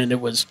 18, and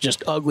it was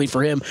just ugly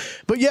for him.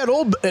 But yet,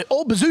 old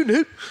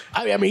Bazunu,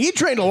 I mean, he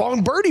trained a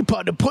long birdie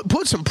putt to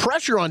put some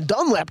pressure on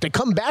Dunlap to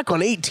come back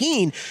on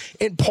 18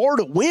 and par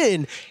to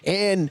win.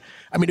 And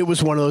I mean, it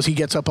was one of those, he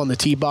gets up on the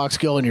tee box,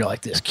 Gil, and you're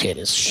like, this kid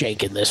is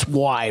shanking this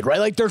wide, right?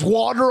 Like, there's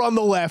water on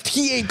the left.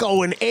 He ain't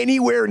going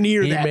anywhere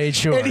near that. He made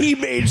sure. And he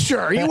made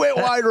sure. He went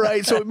wide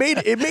right. So it made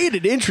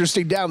it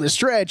interesting down the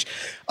stretch.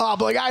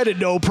 But, like, I had a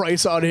no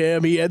price on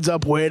him. He ends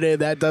up winning.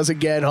 That doesn't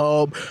get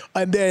home.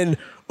 And then,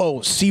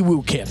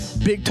 Siwoo Kim.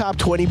 Big top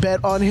 20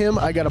 bet on him.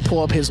 I got to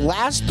pull up his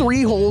last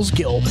 3 holes,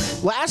 Gil.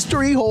 Last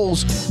 3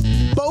 holes,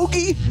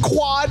 bogey,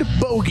 quad,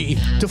 bogey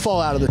to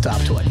fall out of the top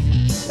 20.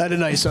 Had a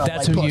nice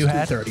That's who you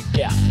had? 30.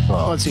 Yeah.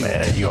 Let's see.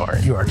 Man, you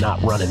are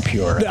not running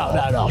pure.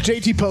 No.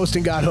 JT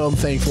Poston got home,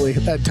 thankfully.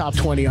 That top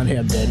 20 on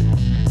him did.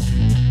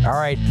 All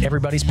right,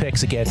 everybody's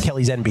picks again.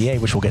 Kelly's NBA,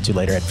 which we'll get to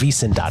later at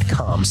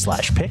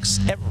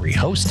vsin.com/picks. Every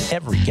host,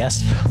 every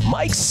guest.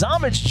 Mike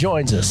Somich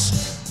joins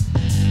us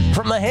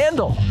from The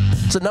Handle.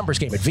 It's a numbers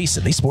game at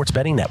VSiN, the Sports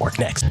Betting Network.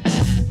 Next.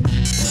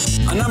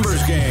 A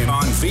numbers game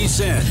on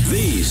VSiN,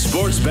 the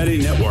Sports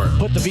Betting Network.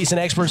 Put the VSiN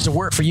experts to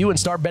work for you and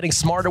start betting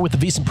smarter with the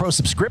VSiN Pro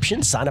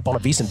subscription. Sign up on a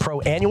VSiN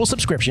Pro annual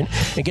subscription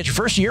and get your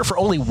first year for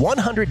only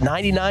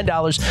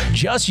 $199.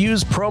 Just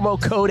use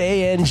promo code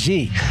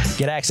ANG.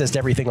 Get access to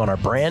everything on our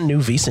brand new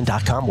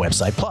VSiN.com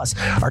website. Plus,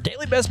 our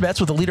daily best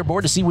bets with a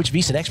leaderboard to see which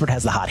VSiN expert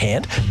has the hot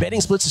hand.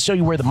 Betting splits to show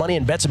you where the money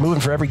and bets are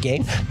moving for every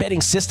game.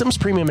 Betting systems,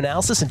 premium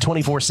analysis, and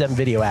 24/7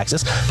 video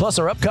access. Plus,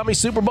 our upcoming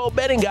Super Bowl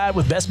betting guide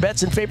with best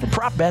bets and favorite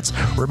prop bets.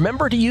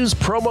 Remember to use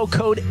promo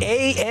code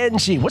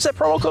ANG. What's that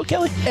promo code,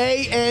 Kelly?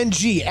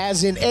 ANG,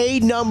 as in A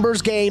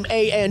numbers game,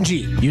 ANG.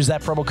 Use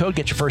that promo code,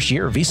 get your first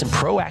year of VSiN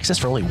Pro access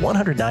for only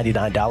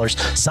 $199.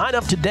 Sign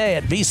up today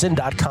at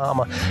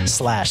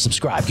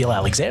vsin.com/subscribe. Gil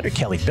Alexander,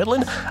 Kelly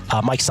Bidlin,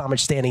 Mike Somich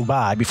standing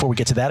by. Before we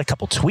get to that, a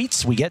couple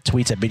tweets. We get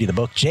tweets at Beatty the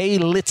Book. Jay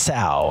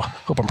Litzau.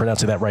 Hope I'm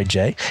pronouncing that right,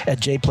 Jay. At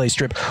Jay Plays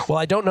Strip. Well,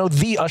 I don't know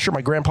the usher.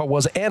 My grandpa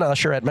was an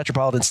usher at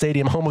Metropolitan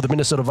Stadium, home of the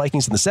Minnesota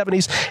Vikings in the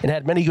 70s, and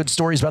had many good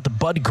stories about the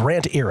Bud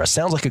Grant era.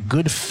 Sounds like a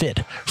good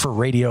fit for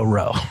Radio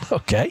Row.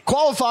 Okay.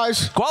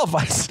 Qualifies.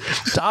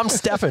 Tom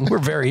Steffen. We're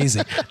very easy.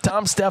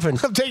 Tom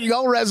Steffen. I'm taking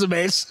all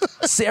resumes.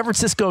 San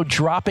Francisco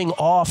dropping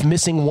off,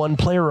 missing one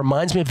player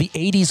reminds me of the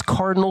 80s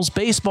Cardinals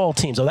baseball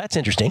teams. Oh, that's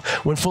interesting.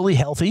 When fully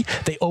healthy,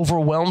 they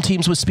overwhelmed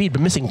teams with speed,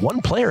 but missing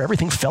one player,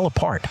 everything fell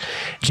apart.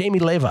 Jamie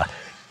Leva.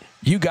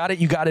 You got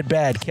it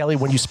bad, Kelly,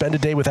 when you spend a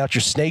day without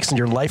your snakes and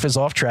your life is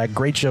off track.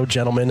 Great show,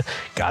 gentlemen.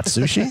 Got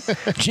sushi?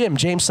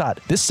 James Sott.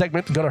 This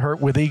segment going to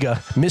hurt with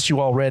Iga. Miss you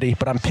already,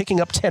 but I'm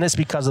picking up tennis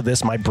because of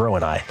this, my bro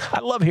and I. I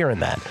love hearing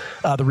that.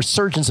 The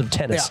resurgence of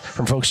tennis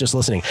from folks just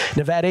listening.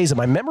 Nevada Aza.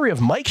 My memory of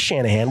Mike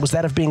Shanahan was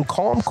that of being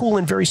calm, cool,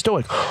 and very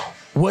stoic.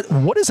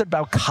 What is it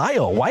about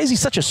Kyle? Why is he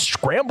such a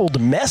scrambled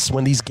mess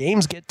when these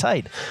games get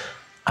tight?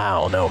 I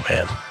don't know,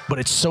 man. But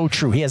it's so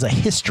true. He has a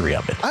history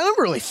of it. I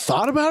never really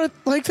thought about it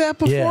like that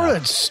before. Yeah.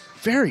 It's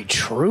very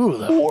true,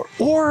 though.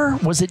 Or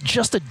was it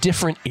just a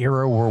different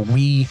era where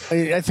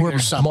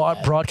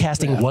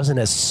broadcasting wasn't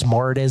as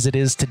smart as it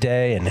is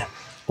today, and a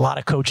lot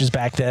of coaches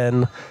back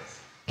then?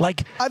 I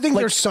think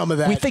there's some of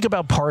that. We think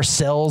about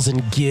Parcells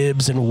and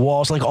Gibbs and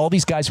Walsh, all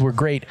these guys who were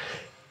great.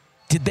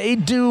 Did they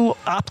do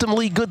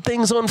optimally good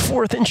things on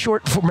fourth and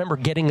short? Remember,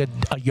 getting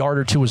a yard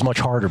or two was much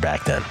harder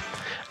back then.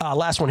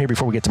 Last one here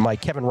before we get to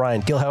Mike. Kevin Ryan.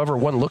 Gil, however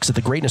one looks at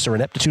the greatness or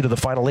ineptitude of the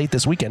Final Eight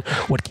this weekend,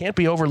 what can't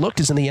be overlooked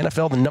is in the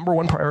NFL, the number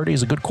one priority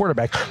is a good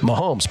quarterback.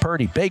 Mahomes,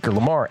 Purdy, Baker,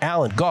 Lamar,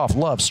 Allen, Goff,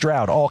 Love,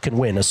 Stroud, all can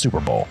win a Super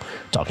Bowl.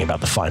 Talking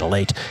about the Final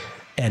Eight.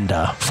 And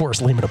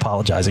Forrest Lehman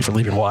apologizing for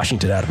leaving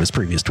Washington out of his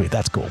previous tweet.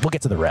 That's cool. We'll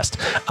get to the rest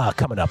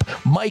coming up.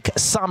 Mike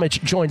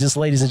Somich joins us,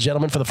 ladies and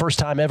gentlemen, for the first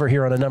time ever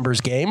here on A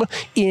Numbers Game.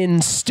 In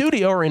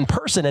studio, or in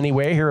person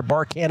anyway, here at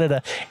Bar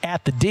Canada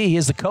at the D. He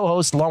is the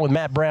co-host, along with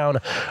Matt Brown,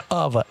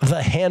 of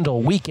The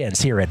Handle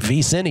Weekends here at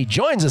VSiN. He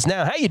joins us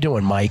now. How you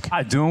doing, Mike?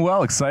 I'm doing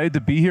well. Excited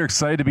to be here.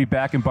 Excited to be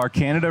back in Bar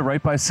Canada,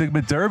 right by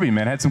Sigma Derby,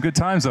 man. Had some good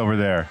times over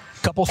there.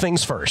 Couple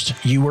things first.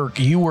 You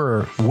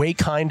were way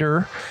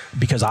kinder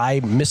because I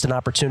missed an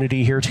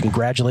opportunity here to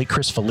congratulate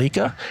Chris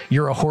Felica.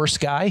 You're a horse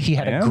guy. He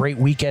had a great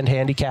weekend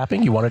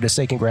handicapping. You wanted to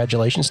say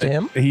congratulations to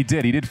him? He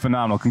did. He did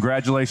phenomenal.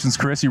 Congratulations,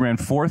 Chris. He ran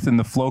 4th in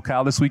the Flow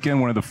Cow this weekend,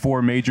 one of the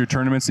 4 major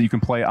tournaments that you can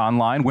play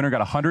online. Winner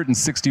got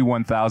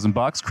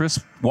 $161,000.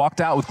 Chris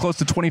walked out with close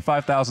to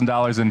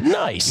 $25,000. And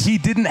nice. He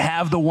didn't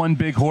have the one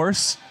big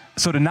horse.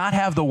 So to not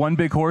have the one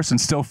big horse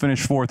and still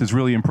finish 4th is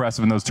really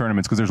impressive in those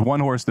tournaments, because there's one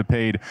horse that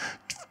paid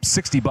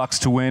 $60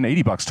 to win,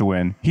 $80 to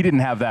win. He didn't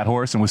have that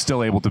horse and was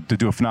still able to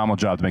do a phenomenal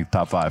job to make the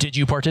top 5. Did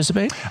you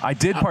participate? I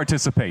did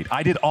participate.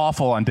 I did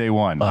awful on day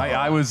 1.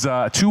 I was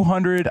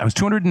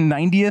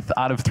 290th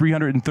out of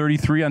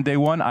 333 on day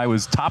 1. I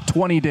was top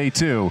 20 day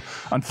 2.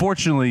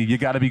 Unfortunately, you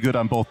got to be good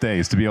on both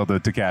days to be able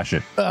to cash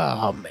it.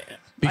 Oh, man.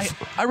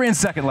 I ran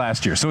 2nd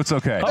last year, so it's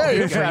okay. Oh,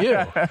 good for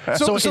you.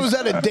 So is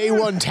that a day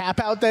 1 tap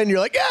out then? You're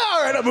like, yeah,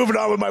 all right, I'm moving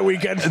on with my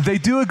weekend. They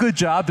do a good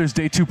job. There's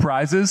day 2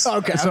 prizes.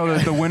 Okay. So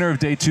the winner of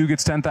day 2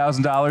 gets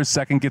 $10,000.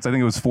 Second gets, I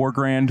think it was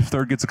 $4,000.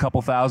 Third gets a couple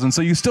thousand.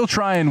 So you still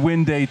try and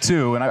win day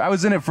 2. And I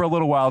was in it for a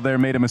little while there,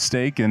 made a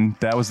mistake, and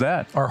that was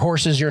that. Are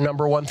horses your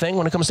number one thing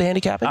when it comes to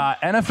handicapping?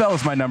 NFL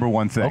is my number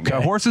one thing.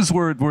 Okay. Horses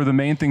were the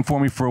main thing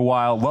for me for a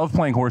while. Love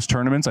playing horse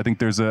tournaments. I think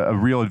there's a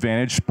real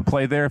advantage to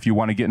play there. If you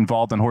want to get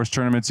involved in horse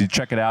tournaments, you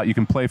check it out. You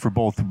can play for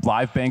both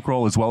live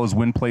bankroll as well as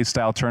win play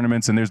style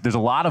tournaments, and there's a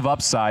lot of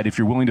upside if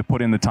you're willing to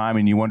put in the time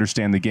and you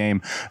understand the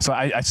game. So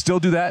I still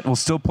do that. We'll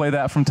still play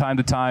that from time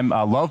to time.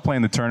 I love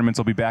playing the tournaments.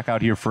 I'll be back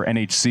out here for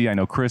NHC. I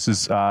know Chris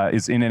is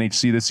in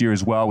NHC this year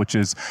as well, which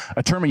is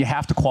a tournament you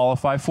have to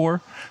qualify for.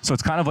 So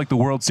it's kind of like the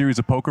World Series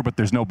of Poker, but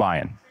there's no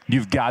buy-in.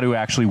 You've got to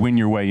actually win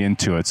your way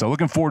into it. So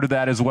looking forward to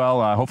that as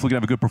well. Hopefully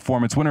going to have a good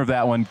performance. Winner of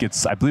that one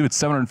gets, I believe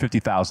it's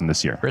 $750,000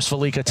 this year. Chris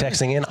Felica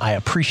texting in, I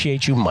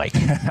appreciate you, Mike.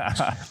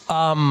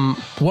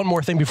 One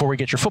more thing before we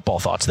get your football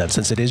thoughts then,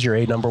 since it is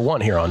your number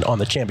 1 here on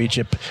the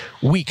championship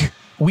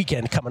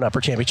weekend coming up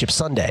for Championship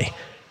Sunday.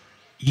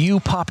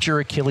 You popped your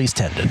Achilles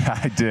tendon.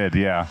 I did,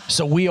 yeah.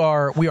 So we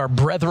are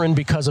brethren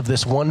because of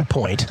this one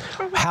point.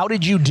 How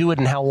did you do it,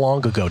 and how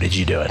long ago did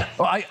you do it?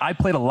 Well, I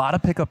played a lot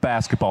of pickup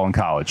basketball in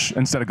college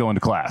instead of going to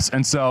class.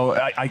 And so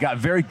I got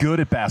very good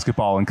at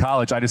basketball in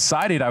college. I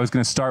decided I was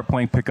going to start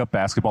playing pickup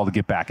basketball to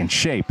get back in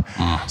shape.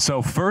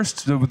 So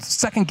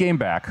second game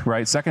back,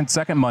 right?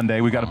 Second Monday,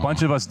 we got a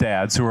bunch of us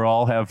dads who are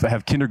all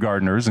have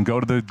kindergartners and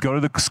go to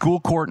the school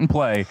court and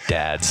play.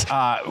 Dads.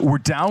 We're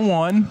down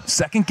 1,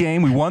 second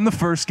game. We won the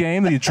first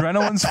game. The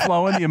adrenaline's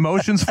flowing, the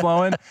emotion's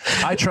flowing.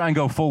 I try and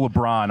go full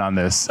LeBron on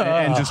this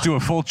and just do a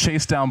full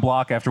chase down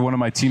block after one of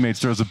my teammates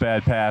throws a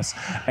bad pass.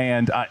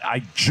 And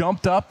I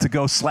jumped up to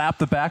go slap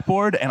the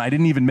backboard, and I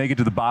didn't even make it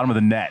to the bottom of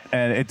the net.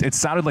 And it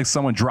sounded like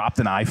someone dropped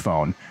an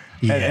iPhone.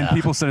 Yeah. And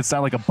people said it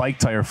sounded like a bike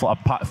tire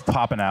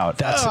popping out.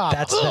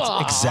 That's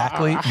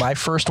exactly my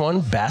first one,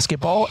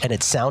 basketball, and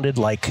it sounded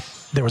like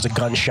there was a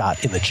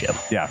gunshot in the gym.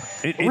 Yeah.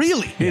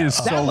 Really? It is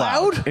so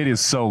loud. It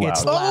is so loud.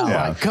 It's loud.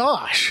 Oh, my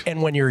gosh.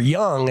 And when you're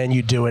young and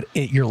you do it,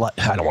 you're like,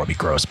 I don't want to be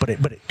gross, but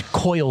it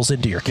coils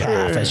into your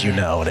calf, as you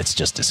know, and it's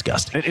just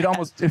disgusting.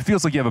 It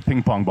feels like you have a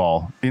ping pong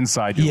ball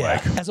inside your leg.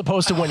 As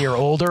opposed to when you're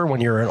older,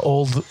 when you're an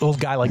old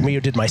guy like me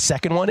who did my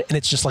second one, and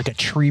it's just like a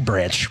tree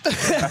branch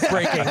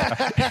breaking.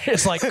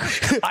 It's like,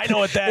 I know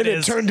what that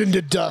is. It turned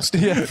into dust.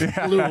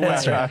 Blew away.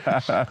 That's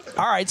right.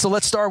 All right, so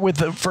let's start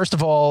with, first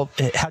of all,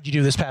 how'd you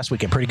do this past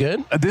weekend? Pretty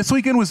good? This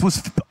weekend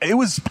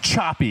was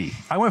choppy.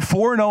 I went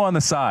 4-0 on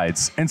the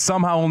sides and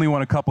somehow only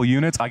won a couple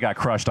units. I got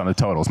crushed on the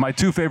totals. My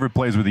 2 favorite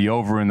plays were the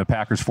over in the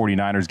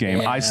Packers-49ers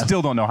game. Yeah. I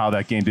still don't know how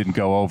that game didn't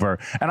go over.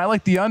 And I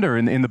like the under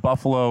in the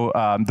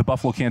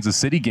Buffalo-Kansas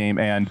City game.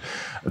 And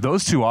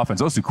those two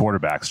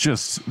quarterbacks,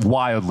 just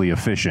wildly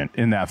efficient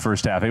in that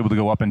first half, able to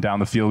go up and down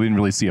the field. We didn't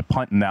really see a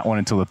punt in that one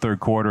until the third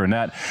quarter. And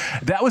that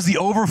was the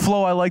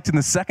overflow I liked in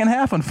the second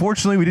half.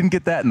 Unfortunately, we didn't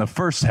get that in the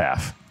first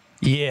half.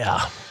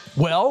 Yeah.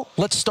 Well,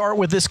 let's start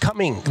with this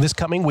coming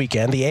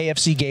weekend. The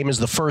AFC game is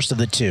the first of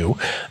the 2.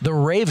 The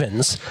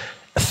Ravens,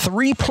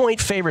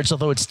 3-point favorites,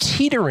 although it's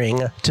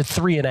teetering to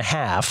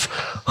 3.5,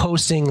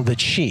 hosting the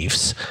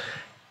Chiefs.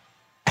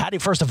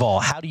 First of all,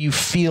 how do you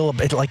feel?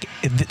 Like,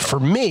 for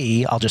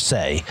me, I'll just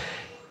say,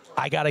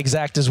 I got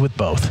exactas with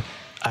both.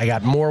 I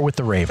got more with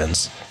the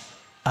Ravens.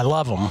 I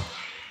love them,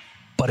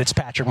 but it's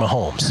Patrick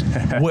Mahomes.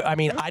 I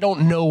mean, I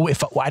don't know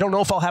if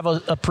I'll have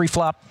a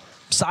pre-flop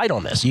side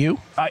on this. You?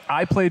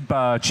 I played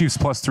Chiefs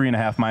plus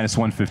 3.5 minus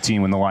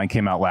 115 when the line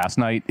came out last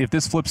night. If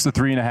this flips to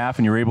 3.5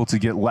 and you're able to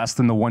get less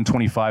than the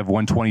 125,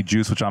 120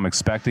 juice, which I'm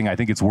expecting, I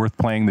think it's worth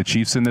playing the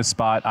Chiefs in this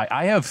spot.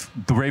 I have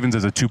the Ravens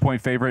as a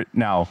 2-point favorite.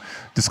 Now,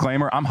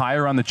 disclaimer, I'm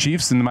higher on the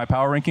Chiefs in my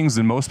power rankings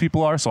than most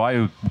people are, so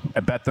I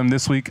bet them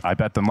this week. I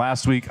bet them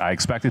last week. I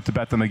expected to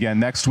bet them again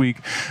next week.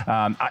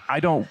 I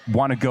don't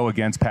want to go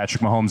against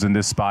Patrick Mahomes in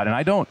this spot, and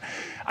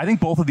I think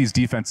both of these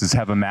defenses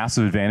have a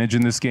massive advantage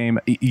in this game.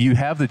 You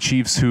have the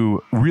Chiefs,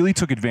 who really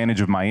took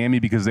advantage of Miami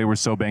because they were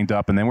so banged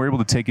up, and then were able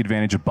to take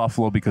advantage of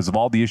Buffalo because of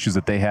all the issues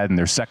that they had in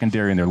their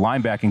secondary and their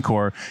linebacking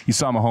core. You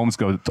saw Mahomes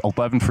go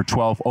 11 for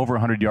 12, over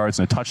 100 yards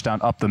and a touchdown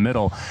up the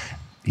middle.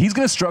 he's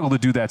going to struggle to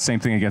do that same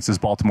thing against this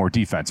Baltimore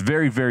defense.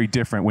 Very, very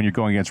different when you're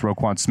going against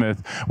Roquan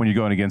Smith, when you're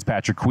going against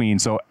Patrick Queen.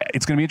 So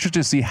it's going to be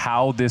interesting to see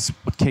how this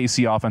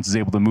KC offense is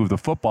able to move the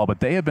football, but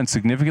they have been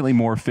significantly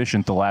more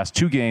efficient the last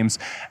 2 games,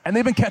 and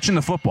they've been catching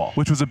the football,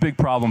 which was a big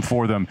problem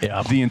for them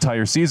the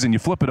entire season. You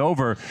flip it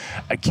over,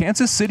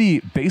 Kansas City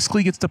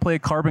basically gets to play a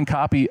carbon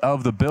copy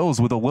of the Bills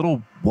with a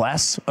little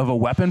less of a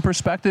weapon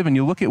perspective, and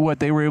you look at what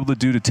they were able to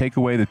do to take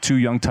away the 2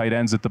 young tight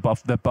ends that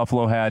that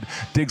Buffalo had.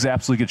 Diggs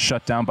absolutely gets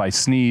shut down by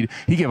Snead.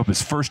 He gave up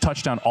his first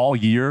touchdown all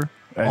year.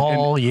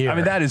 All year. I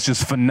mean, that is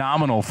just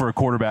phenomenal for a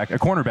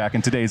cornerback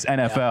in today's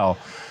NFL.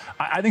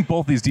 I think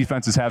both these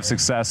defenses have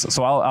success,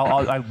 so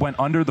I went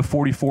under the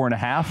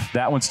 44.5.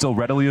 That one's still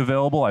readily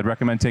available. I'd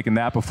recommend taking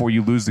that before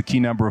you lose the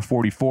key number of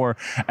 44.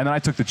 And then I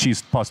took the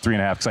Chiefs plus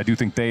 3.5 because I do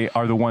think they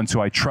are the ones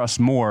who I trust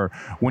more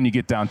when you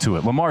get down to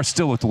it. Lamar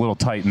still looked a little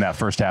tight in that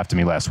first half to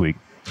me last week.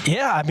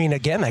 Yeah, I mean,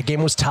 again, that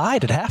game was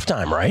tied at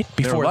halftime, right?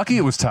 They were lucky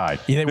it was tied.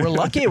 Yeah, they were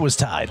lucky it was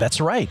tied. That's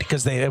right,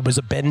 because it was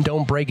a bend,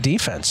 don't break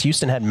defense.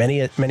 Houston had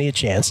many a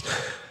chance.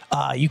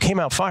 You came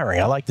out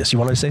firing. I like this. You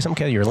wanted to say something,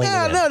 Kelly? You're leaning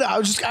in.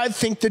 No. I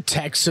think the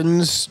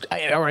Texans,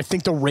 I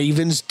think the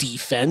Ravens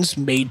defense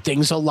made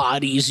things a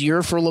lot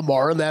easier for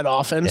Lamar and that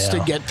offense to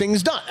get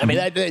things done. I mean,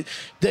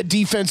 that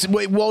defense,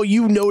 well,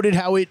 you noted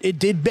how it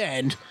did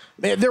bend.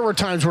 Man, there were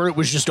times where it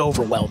was just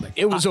overwhelming.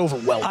 It was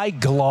overwhelming. I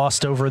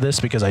glossed over this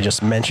because I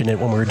just mentioned it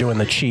when we were doing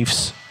the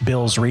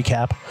Chiefs-Bills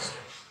recap.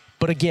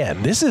 But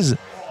again, this is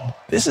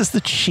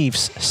the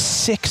Chiefs'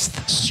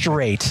 6th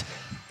straight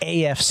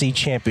AFC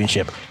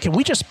championship. Can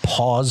we just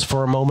pause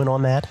for a moment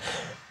on that?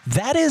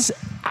 That is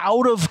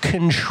out of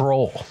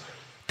control.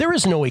 There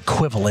is no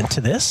equivalent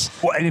to this.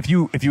 Well, and if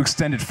you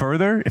extend it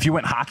further, if you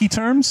went hockey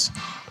terms,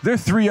 they're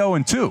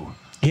 3-0-2.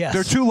 Yes.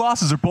 Their 2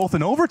 losses are both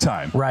in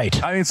overtime.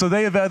 Right. I mean, so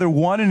they have either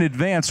won in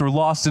advance or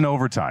lost in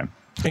overtime.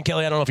 And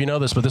Kelly, I don't know if you know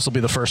this, but this will be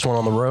the first one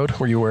on the road.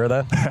 Were you aware of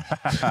that?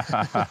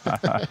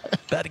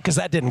 Because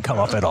that didn't come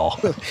up at all.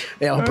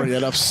 Yeah, I'll bring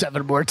that up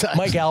 7 more times.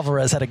 Mike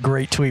Alvarez had a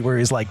great tweet where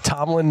he's like,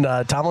 Tomlin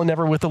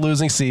never with the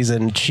losing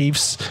season.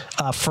 Chiefs'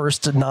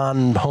 first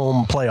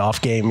non-home playoff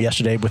game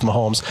yesterday with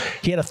Mahomes.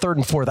 He had a 3rd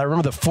and 4th. I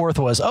remember the 4th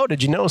was,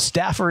 did you know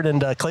Stafford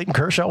and Clayton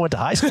Kershaw went to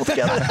high school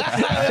together?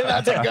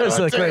 That's a good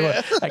one,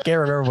 too. I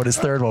can't remember what his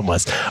 3rd one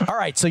was. All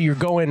right, so you're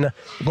going,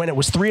 when it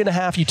was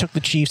 3.5, you took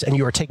the Chiefs, and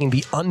you are taking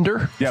the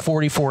under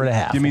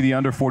 44.5. Give me the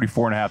under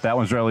 44.5. That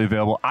one's readily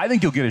available. I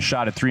think you'll get a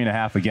shot at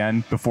 3.5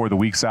 again before the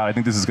week's out. I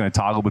think this is going to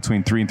toggle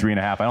between 3 and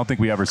 3.5. I don't think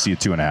we ever see a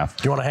 2.5.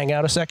 Do you want to hang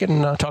out a second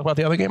and talk about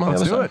the other game on the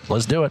other side?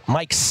 Let's do it.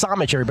 Mike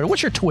Somich, everybody.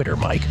 What's your Twitter,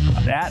 Mike?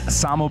 At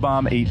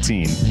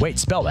Samobomb18. Wait,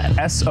 spell that.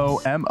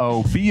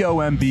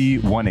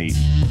 SOMOBOMB18.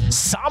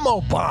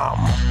 Samobomb.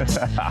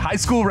 High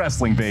school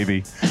wrestling,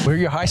 baby. Were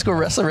you a high school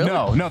wrestler, really?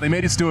 No. They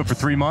made us do it for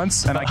 3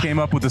 months, and I came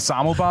up with the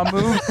Samobomb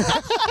move,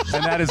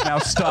 and that is now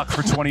stuck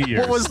for 20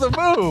 years. What was the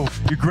move?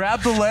 You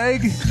grab the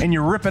leg and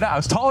you rip it out. I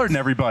was taller than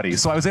everybody,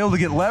 so I was able to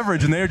get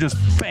leverage, and they're just,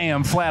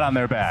 bam, flat on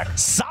their back.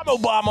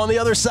 Samobomb on the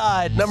other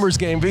side. Numbers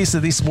game, Visa,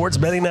 the Sports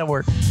Betting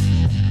Network.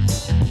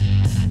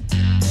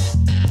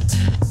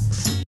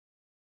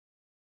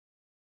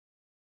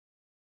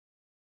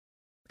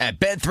 At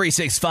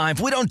Bet365,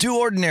 we don't do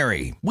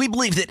ordinary. We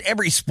believe that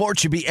every sport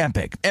should be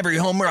epic. Every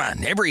home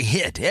run, every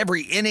hit,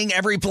 every inning,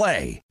 every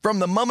play. From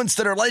the moments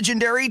that are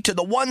legendary to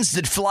the ones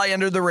that fly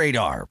under the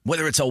radar.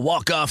 Whether it's a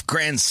walk-off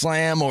grand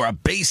slam or a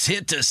base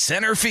hit to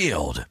center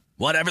field.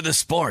 Whatever the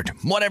sport,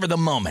 whatever the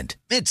moment.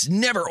 It's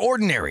never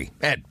ordinary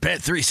at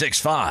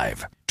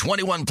Bet365.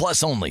 21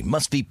 plus only.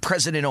 Must be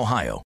present in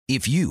Ohio.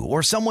 If you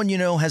or someone you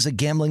know has a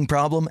gambling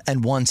problem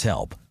and wants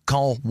help,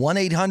 call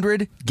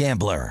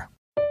 1-800-GAMBLER.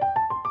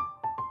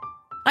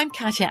 I'm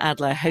Katya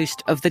Adler,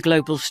 host of The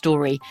Global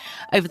Story.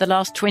 Over the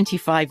last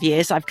 25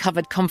 years, I've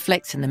covered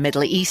conflicts in the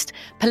Middle East,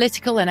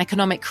 political and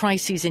economic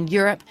crises in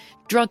Europe,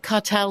 drug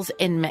cartels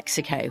in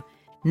Mexico.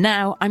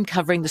 Now I'm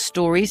covering the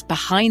stories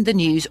behind the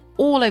news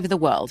all over the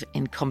world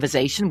in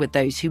conversation with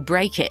those who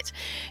break it.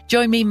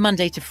 Join me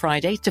Monday to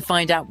Friday to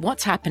find out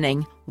what's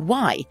happening,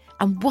 why,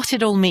 and what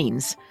it all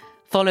means.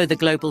 Follow The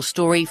Global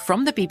Story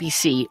from the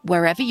BBC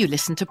wherever you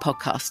listen to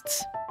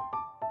podcasts.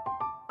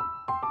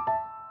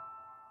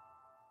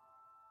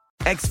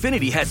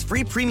 Xfinity has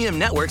free premium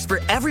networks for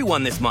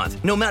everyone this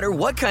month, no matter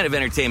what kind of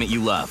entertainment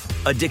you love.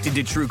 Addicted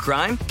to true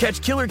crime?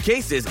 Catch killer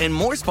cases and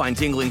more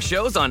spine-tingling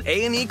shows on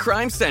A&E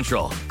Crime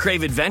Central.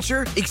 Crave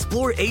adventure?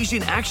 Explore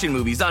Asian action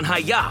movies on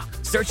Hi-Ya.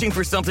 Searching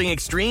for something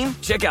extreme?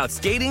 Check out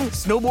skating,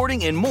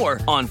 snowboarding, and more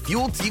on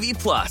Fuel TV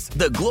Plus,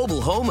 the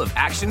global home of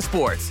action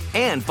sports.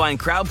 And find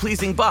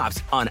crowd-pleasing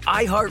bops on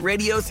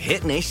iHeartRadio's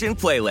Hit Nation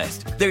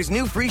playlist. There's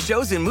new free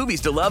shows and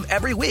movies to love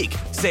every week.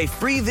 Say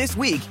free this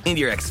week in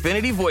your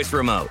Xfinity voice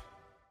remote.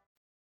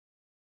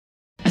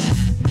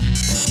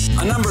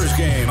 A numbers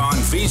game on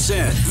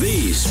VSiN,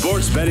 the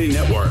sports betting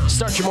network.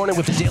 Start your morning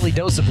with a daily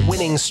dose of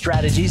winning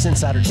strategies,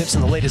 insider tips,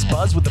 and the latest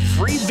buzz with the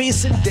free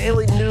VSiN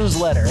daily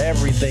newsletter.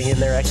 Everything in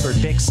there, expert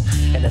picks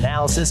and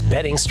analysis,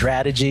 betting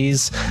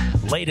strategies,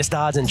 latest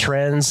odds and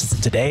trends.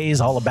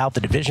 Today's all about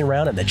the division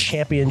round and the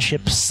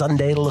championship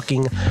Sunday.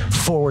 Looking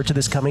forward to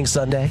this coming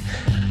Sunday.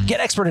 Get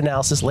expert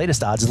analysis,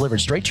 latest odds delivered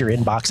straight to your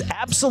inbox,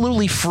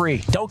 absolutely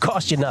free. Don't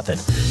cost you nothing.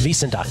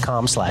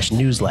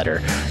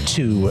 VSiN.com/newsletter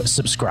to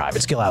subscribe.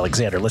 It's Gil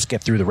Alexander. Let's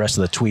get through the rest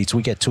of the tweets.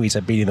 We get tweets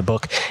at Beating the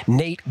Book.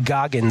 Nate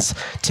Goggins,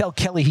 tell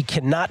Kelly he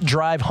cannot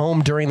drive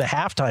home during the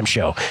halftime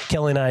show.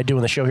 Kelly and I are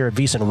doing the show here at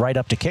VSiN right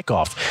up to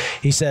kickoff.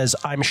 He says,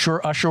 I'm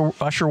sure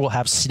Usher will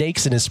have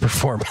snakes in his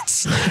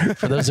performance.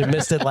 For those who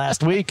missed it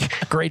last week,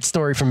 great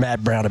story from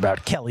Matt Brown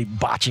about Kelly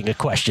botching a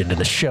question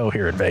in a show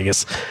here in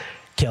Vegas.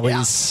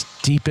 Kelly's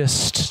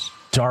deepest,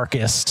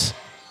 darkest.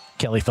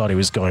 Kelly thought he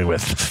was going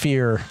with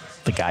fear.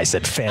 The guy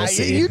said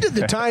fantasy. You did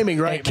the timing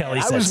right, Kelly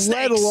man. said I was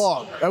snakes. led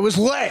along. I was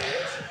led.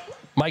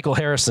 Michael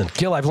Harrison.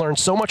 Gil, I've learned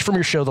so much from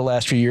your show the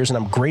last few years, and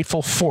I'm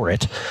grateful for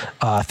it.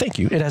 Thank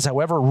you. It has,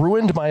 however,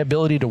 ruined my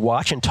ability to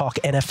watch and talk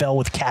NFL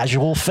with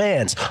casual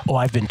fans. Oh,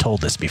 I've been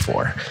told this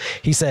before.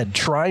 He said,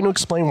 trying to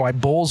explain why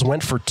Bulls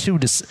went for 2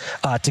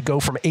 to go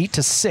from 8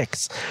 to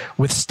 6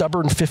 with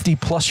stubborn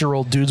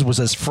 50-plus-year-old dudes was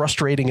as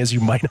frustrating as you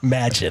might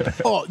imagine.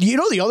 Oh, you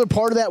know the other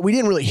part of that we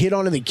didn't really hit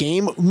on in the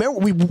game? Remember,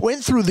 we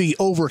went through the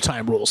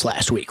overtime rules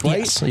last week,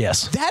 right?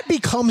 Yes. That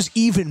becomes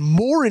even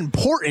more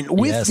important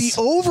with the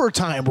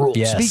overtime rules.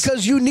 Yes.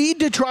 Because you need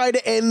to try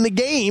to end the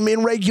game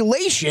in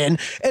regulation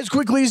as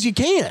quickly as you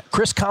can.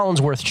 Chris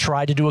Collinsworth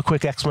tried to do a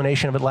quick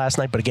explanation of it last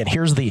night, but again,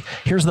 here's the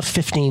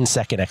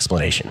 15-second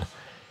explanation.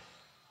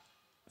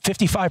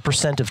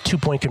 55% of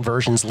 2-point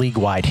conversions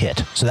league-wide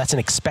hit. So that's an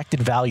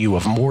expected value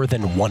of more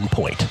than 1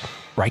 point,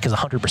 right? Because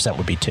 100%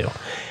 would be 2.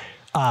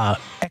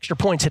 Extra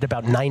points hit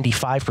about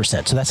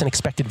 95%. So that's an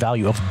expected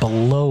value of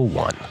below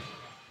 1.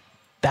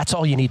 That's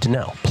all you need to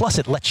know. Plus,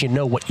 it lets you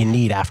know what you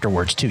need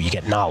afterwards, too. You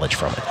get knowledge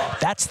from it.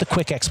 That's the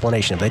quick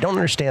explanation. If they don't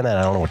understand that,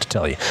 I don't know what to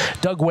tell you.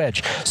 Doug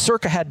Wedge,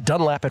 Circa had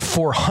Dunlap at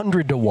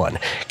 400 to 1.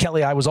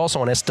 Kelly, I was also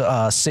on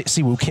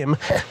Siwoo Kim,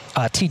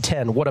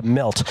 T10. What a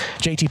melt.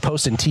 JT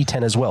posted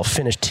T10 as well.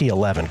 Finished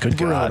T11. Good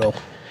God.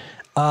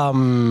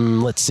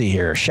 Let's see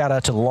here. Shout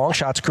out to the Long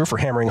Shots crew for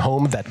hammering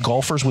home that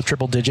golfers with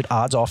triple-digit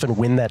odds often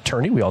win that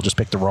tourney. We all just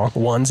picked the wrong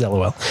ones,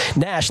 LOL.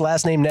 Nash,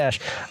 last name Nash.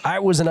 I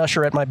was an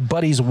usher at my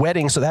buddy's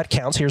wedding, so that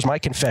counts. Here's my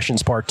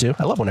confessions part 2.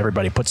 I love when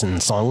everybody puts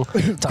in song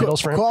titles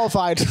for him.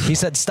 Qualified. He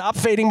said, stop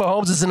fading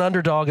Mahomes as an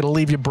underdog. It'll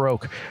leave you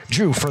broke.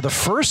 Drew, for the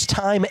first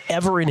time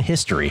ever in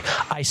history,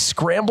 I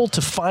scrambled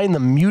to find the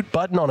mute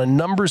button on a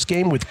numbers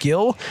game with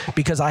Gil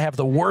because I have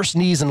the worst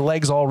knees and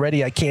legs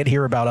already. I can't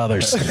hear about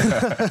others.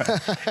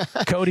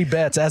 Cody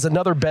Betts, as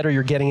another bettor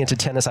you're getting into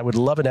tennis, I would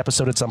love an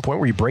episode at some point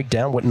where you break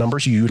down what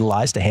numbers you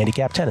utilize to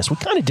handicap tennis. We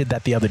kind of did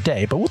that the other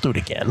day, but we'll do it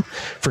again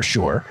for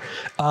sure.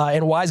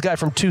 And Wise Guy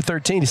from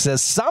 213, he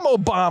says,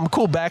 Samo Bomb,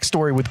 cool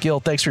backstory with Gil.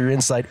 Thanks for your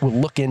insight. We'll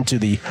look into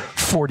the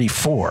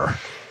 44.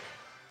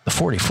 The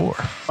 44.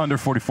 Under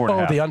 44 and a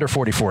half. Oh, the under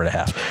 44 and a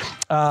half.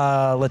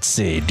 Let's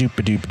see.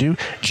 Doop-a-doop-a-doo.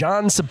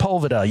 John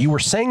Sepulveda, you were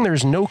saying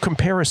there's no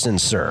comparison,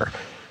 sir.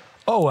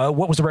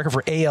 What was the record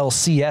for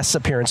ALCS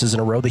appearances in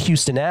a row? The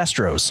Houston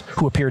Astros,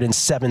 who appeared in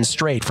 7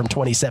 straight from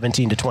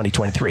 2017 to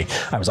 2023.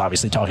 I was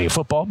obviously talking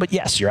football, but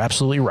yes, you're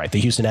absolutely right. The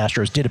Houston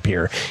Astros did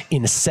appear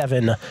in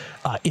 7,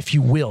 if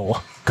you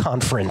will,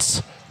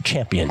 conference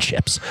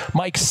championships.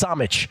 Mike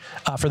Somich,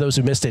 for those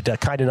who missed it,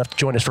 kind enough to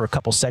join us for a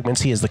couple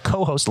segments. He is the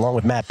co-host, along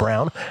with Matt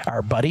Brown,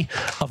 our buddy,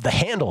 of The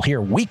Handle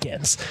here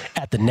weekends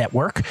at the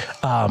network.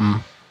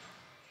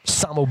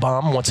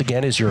 Samobomb, once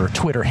again, is your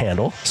Twitter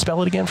handle.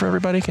 Spell it again for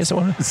everybody in case I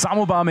want to.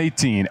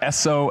 Samobomb18.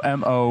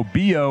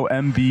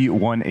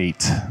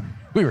 SOMOBOMB18.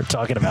 We were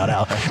talking about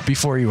how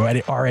before you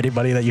are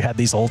anybody that you had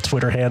these old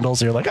Twitter handles.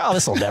 You're like, oh,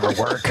 this will never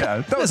work.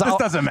 This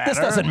doesn't matter. This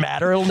doesn't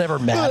matter. It'll never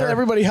matter.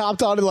 Everybody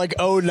hopped on in like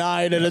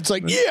 09, and it's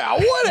like, yeah,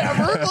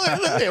 whatever.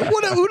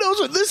 Who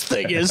knows what this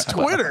thing is?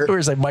 Twitter. Or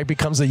it's like Mike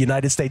becomes a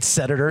United States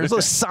senator. It's a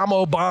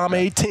Samobomb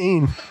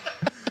 18.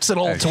 It's an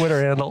old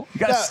Twitter handle. You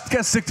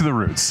gotta stick to the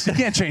roots. You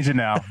can't change it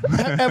now.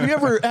 Have you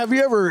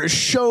ever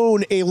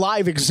shown a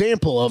live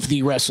example of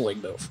the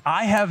wrestling move?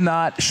 I have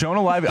not shown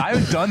a live. I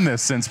haven't done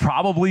this since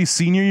probably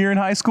senior year in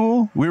high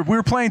school. We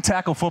were playing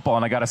tackle football,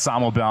 and I got a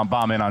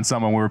Samobomb in on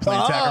someone. We were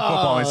playing tackle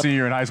football my senior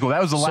year in high school.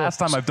 That was the last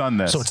time I've done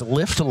this. So it's a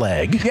lift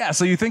leg. Yeah.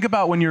 So you think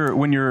about when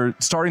you're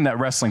starting that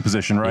wrestling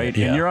position, right?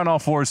 Yeah. And you're on all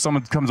fours.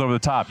 Someone comes over the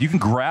top. You can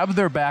grab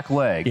their back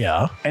leg.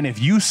 Yeah. And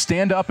if you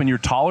stand up and you're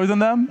taller than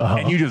them,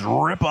 and you just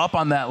rip up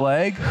on that that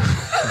leg,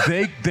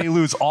 they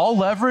lose all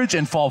leverage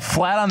and fall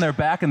flat on their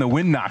back, and the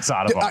wind knocks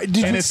out of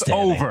them. And it's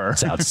over.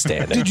 It's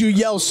outstanding. Did you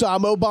yell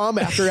Samo Bomb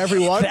after every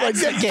one? Like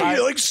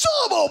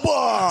Samo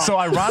Bomb! So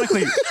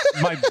ironically,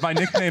 my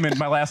nickname and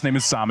my last name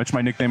is Samich.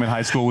 My nickname in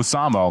high school was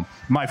Samo.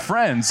 My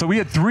friends, so we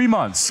had 3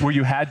 months where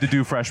you had to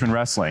do freshman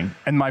wrestling,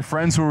 and my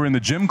friends who were in the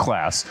gym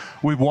class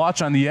would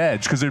watch on the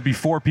edge because there'd be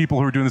 4 people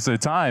who were doing this at a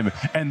time,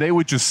 and they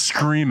would just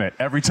scream it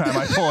every time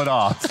I pull it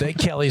off.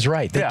 Kelly's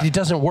right. It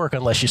doesn't work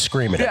unless you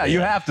scream it. Yeah, you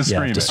have to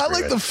scream it. I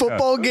like the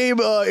football game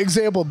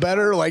example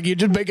better. Like, you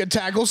just make a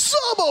tackle,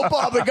 Samo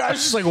Bomb. The guy's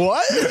just like,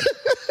 what?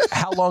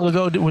 How long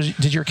ago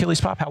did your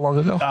Achilles pop? How long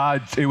ago?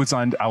 It was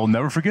on, I will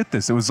never forget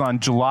this. It was on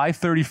July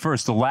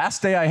 31st, the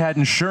last day I had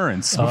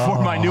insurance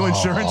before my new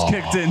insurance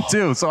kicked in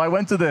too. So I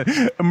went to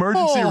the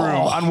emergency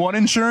room on one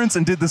insurance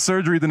and did the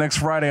surgery the next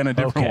Friday on a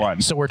different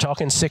one. So we're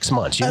talking 6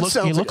 months. You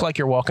look like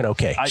you're walking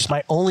okay. Just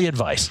my only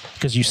advice,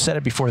 because you said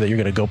it before that you're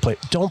going to go play.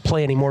 Don't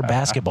play any more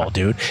basketball,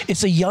 dude.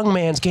 It's a young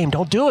man's game.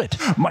 Don't do it.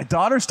 My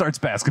daughter starts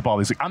basketball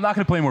this week. I'm not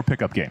going to play more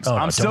pickup games.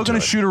 I'm still going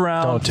to shoot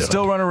around,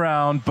 still run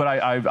around, but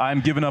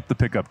I'm giving up the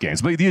pickup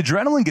games. But the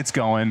adrenaline gets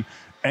going,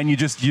 and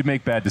you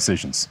make bad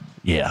decisions.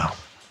 Yeah.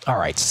 All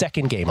right,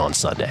 second game on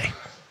Sunday.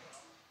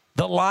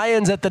 The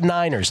Lions at the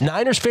Niners.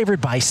 Niners favored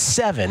by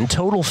 7,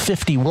 total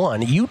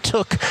 51. You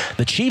took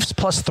the Chiefs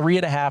plus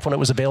 3.5 when it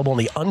was available in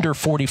the under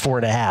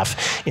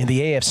 44.5 in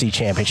the AFC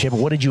Championship.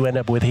 What did you end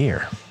up with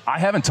here? I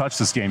haven't touched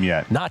this game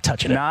yet. Not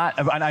touching it.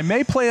 And I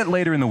may play it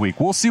later in the week.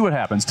 We'll see what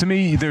happens. To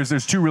me,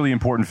 there's 2 really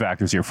important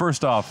factors here.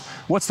 First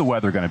off, what's the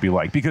weather going to be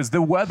like? Because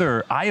the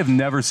weather, I have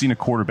never seen a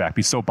quarterback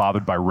be so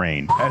bothered by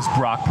rain as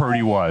Brock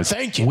Purdy was.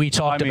 Thank you. We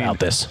talked about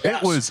this.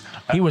 Yes.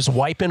 He was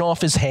wiping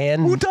off his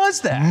hand. Who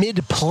does that?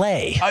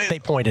 Mid-play, they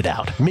pointed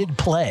out.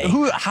 Mid-play.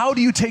 How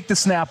do you take the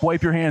snap,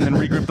 wipe your hand, and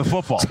re-grip the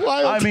football?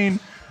 I mean,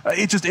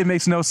 it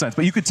makes no sense.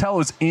 But you could tell it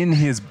was in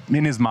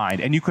his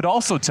mind. And you could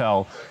also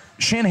tell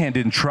Shanahan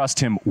didn't trust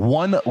him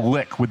one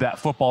lick with that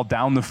football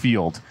down the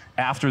field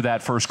after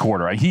that first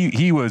quarter.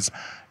 He was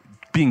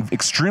being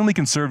extremely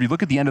conservative.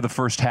 Look at the end of the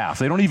first half.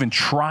 They don't even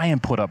try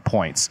and put up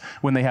points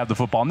when they have the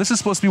football. And this is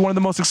supposed to be one of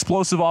the most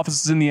explosive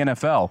offenses in the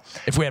NFL.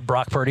 If we had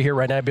Brock Purdy here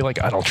right now, I'd be like,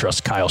 I don't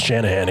trust Kyle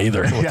Shanahan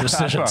either with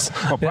decisions.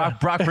 Well,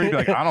 Brock Purdy would be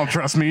like, I don't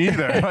trust me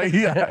either.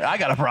 I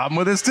got a problem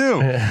with this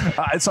too.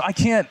 So I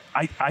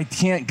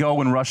can't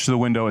go and rush to the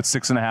window at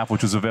 6.5,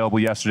 which was available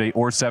yesterday,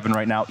 or 7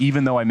 right now,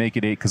 even though I make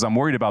it 8 because I'm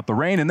worried about the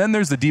rain. And then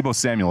there's the Deebo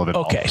Samuel of it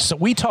all. Okay, so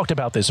we talked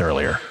about this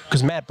earlier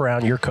because Matt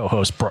Brown, your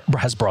co-host,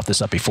 has brought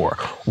this up before.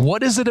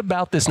 What is it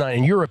about this Niners,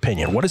 in your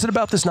opinion, what is it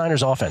about this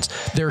Niners offense?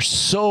 They're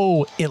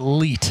so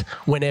elite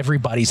when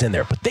everybody's in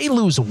there, but they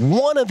lose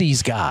one of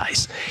these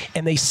guys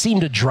and they seem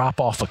to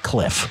drop off a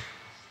cliff.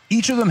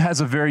 Each of them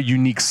has a very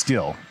unique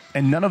skill,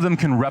 and none of them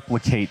can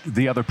replicate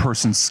the other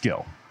person's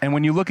skill. And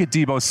when you look at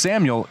Deebo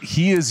Samuel,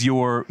 he is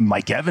your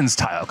Mike Evans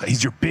style.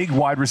 He's your big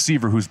wide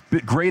receiver who's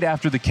great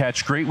after the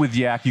catch, great with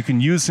yak. You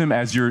can use him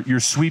as your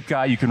sweep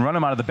guy. You can run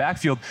him out of the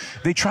backfield.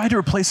 They tried to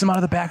replace him out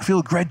of the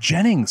backfield, Greg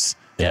Jennings.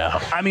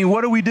 Yeah. I mean,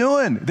 what are we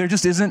doing? There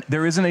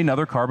isn't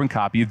another carbon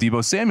copy of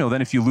Deebo Samuel.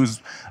 Then if you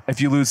lose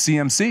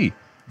CMC,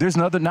 there's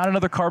not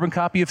another carbon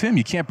copy of him.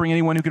 You can't bring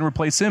anyone who can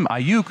replace him.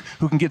 Ayuk,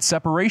 who can get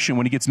separation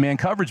when he gets man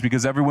coverage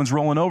because everyone's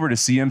rolling over to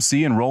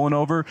CMC and rolling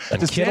over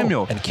to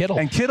Samuel. And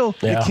Kittle.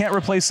 You can't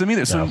replace them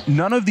either. So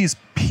none of these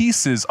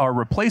pieces are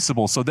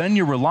replaceable. So then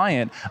you're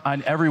reliant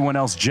on everyone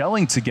else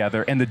gelling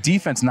together and the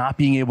defense not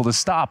being able to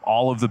stop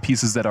all of the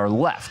pieces that are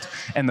left.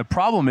 And the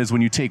problem is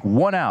when you take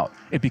one out,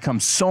 it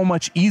becomes so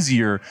much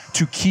easier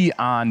to key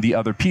on the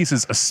other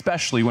pieces,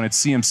 especially when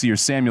it's CMC or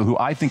Samuel, who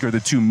I think are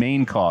the 2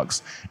 main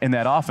cogs in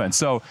that offense.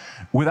 So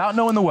without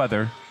knowing the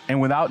weather and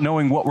without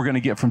knowing what we're going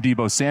to get from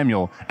Deebo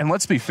Samuel, and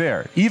let's be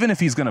fair, even if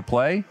he's going to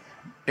play,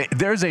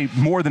 there's a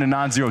more than a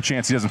non-zero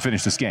chance he doesn't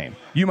finish this game.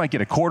 You might get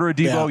a quarter of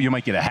Deebo. You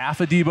might get a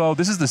half of Deebo.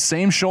 This is the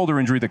same shoulder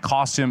injury that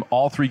cost him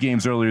all 3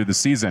 games earlier this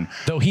season.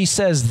 Though he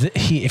says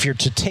if you're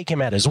to take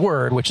him at his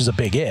word, which is a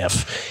big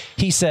if,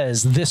 he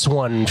says this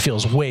one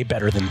feels way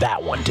better than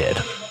that one did.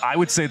 I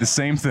would say the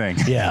same thing.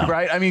 Yeah.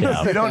 Right? I mean,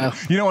 you don't want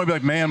to be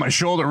like, man, my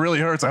shoulder really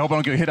hurts. I hope I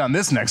don't get hit on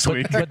this next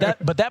week. But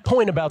that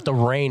point about the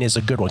rain is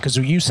a good one because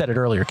you said it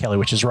earlier, Kelly,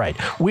 which is right.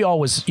 We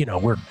always,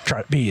 we're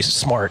trying to be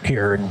smart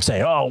here and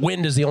say, oh,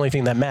 wind is the only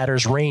thing that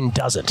matters. Rain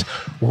doesn't.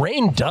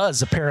 Rain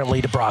does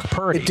apparently to Brock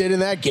Purdy. It did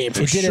in that game.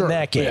 It did in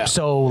that game. Yeah.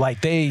 So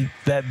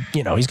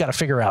he's got to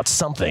figure out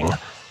something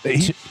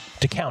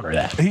to counter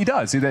that. He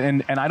does.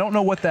 And I don't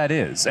know what that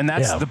is. And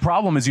that's the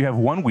problem is you have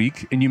 1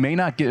 week and you may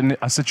not get in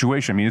a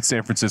situation. I mean, it's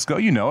San Francisco.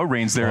 It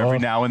rains there every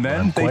now and then.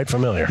 I'm quite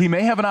familiar. He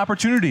may have an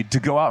opportunity to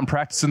go out and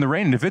practice in the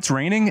rain. And if it's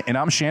raining and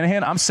I'm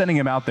Shanahan, I'm sending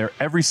him out there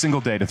every single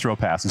day to throw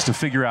passes to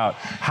figure out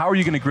how are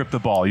you going to grip the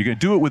ball? You're going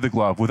to do it with a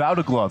glove, without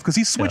a glove, because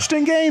he switched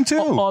in game too.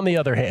 On the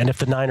other hand, if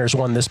the Niners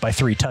won this by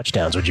 3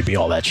 touchdowns, would you be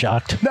all that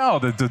shocked? No,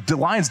 the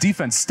Lions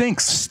defense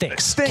stinks.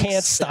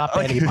 Can't stop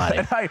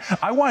anybody.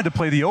 I wanted to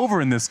play the over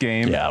in this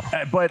game. Yeah.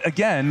 But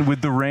again,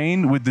 with the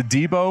rain, with the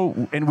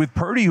Deebo, and with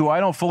Purdy, who I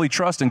don't fully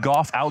trust, and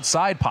Goff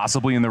outside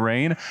possibly in the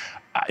rain,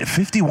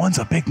 51's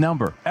a big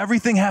number.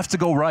 Everything has to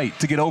go right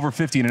to get over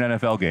 50 in an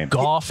NFL game.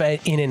 Golf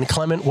in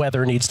inclement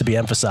weather needs to be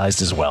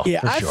emphasized as well.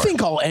 Yeah, I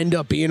think I'll end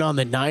up being on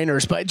the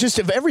Niners, but just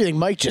if everything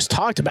Mike just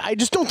talked about, I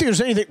just don't think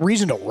there's anything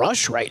reason to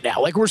rush right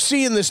now. Like we're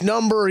seeing this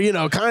number,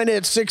 kind of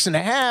at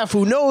 6.5.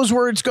 Who knows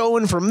where it's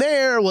going from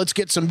there? Let's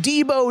get some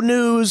Debo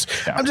news.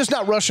 Yeah. I'm just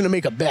not rushing to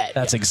make a bet.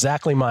 That's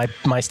exactly my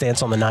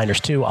stance on the Niners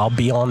too. I'll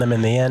be on them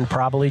in the end,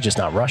 probably, just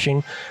not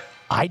rushing.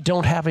 I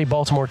don't have a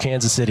Baltimore,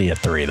 Kansas City at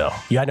 3, though.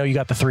 Yeah, I know you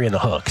got the 3 in the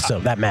hook, so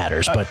that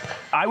matters. But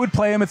I would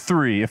play him at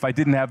 3 if I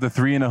didn't have the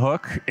 3 in the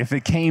hook. If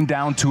it came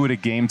down to it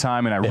at game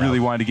time and I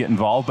really wanted to get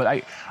involved.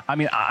 But I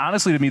mean,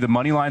 honestly, to me, the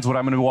money line's what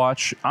I'm going to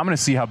watch. I'm going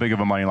to see how big of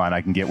a money line I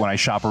can get when I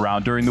shop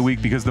around during the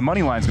week because the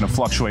money line's going to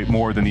fluctuate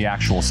more than the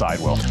actual side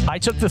will. I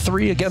took the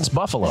 3 against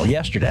Buffalo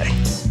yesterday.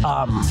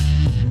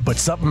 But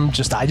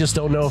I just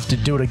don't know if to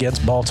do it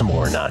against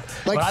Baltimore or not.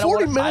 Like but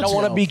 40 minutes I don't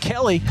want to be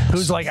Kelly,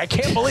 who's like, I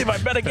can't believe I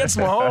bet against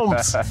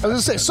Mahomes. I was going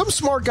to say, some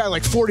smart guy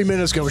like 40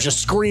 minutes ago was just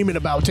screaming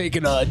about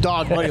taking a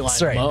dog money line.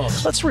 That's right.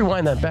 Let's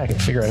rewind that back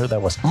and figure out who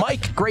that was.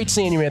 Mike, great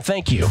seeing you, man.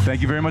 Thank you.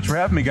 Thank you very much for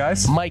having me,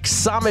 guys. Mike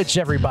Somich,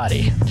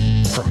 everybody,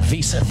 from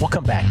VSiN. We'll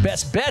come back.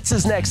 Best Bets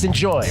is next.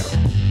 Enjoy.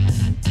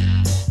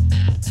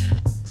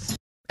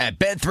 At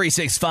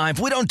Bet365,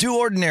 we don't do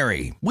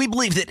ordinary. We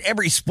believe that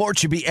every sport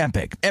should be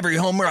epic. Every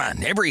home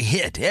run, every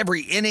hit,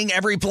 every inning,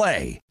 every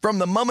play. From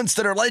the moments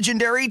that are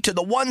legendary to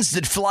the ones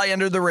that fly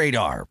under the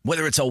radar.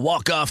 Whether it's a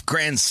walk-off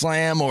grand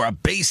slam or a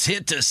base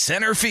hit to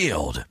center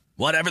field.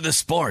 Whatever the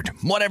sport,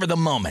 whatever the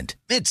moment.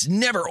 It's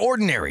never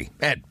ordinary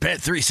at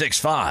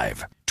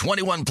Bet365.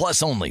 21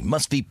 plus only.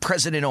 Must be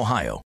present in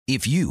Ohio.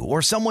 If you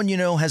or someone you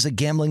know has a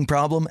gambling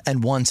problem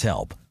and wants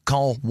help,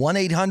 call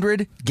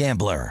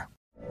 1-800-GAMBLER.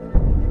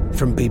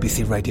 From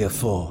BBC Radio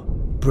 4,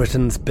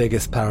 Britain's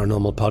biggest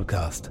paranormal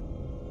podcast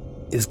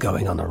is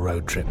going on a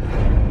road trip.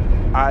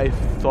 I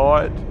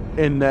thought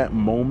in that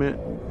moment,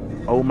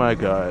 oh my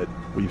God,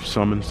 we've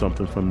summoned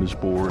something from this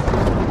board.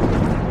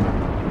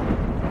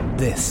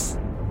 This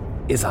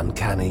is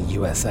Uncanny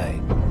USA.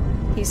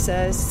 He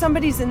says,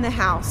 somebody's in the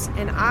house,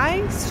 and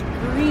I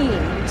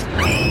screamed.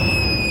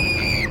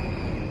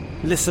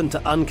 Listen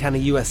to Uncanny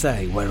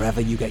USA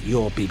wherever you get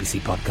your BBC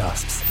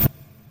podcasts,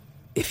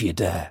 if you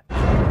dare.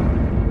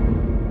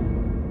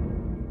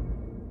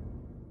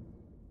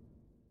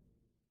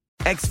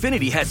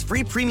 Xfinity has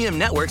free premium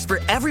networks for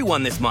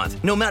everyone this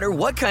month, no matter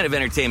what kind of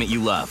entertainment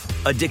you love.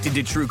 Addicted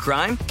to true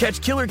crime?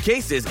 Catch killer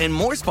cases and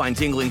more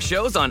spine-tingling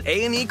shows on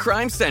A&E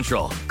Crime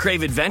Central.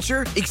 Crave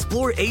adventure?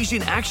 Explore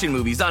Asian action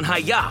movies on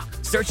Hi-YAH.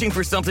 Searching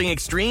for something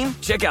extreme?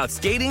 Check out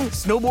skating,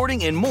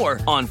 snowboarding, and more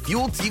on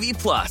Fuel TV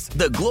Plus,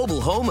 the global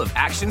home of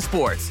action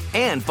sports.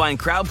 And find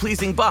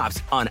crowd-pleasing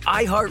bops on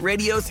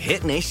iHeartRadio's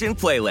Hit Nation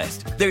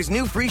playlist. There's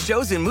new free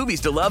shows and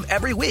movies to love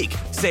every week.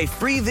 Say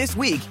free this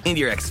week in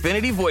your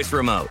Xfinity voice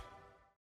remote.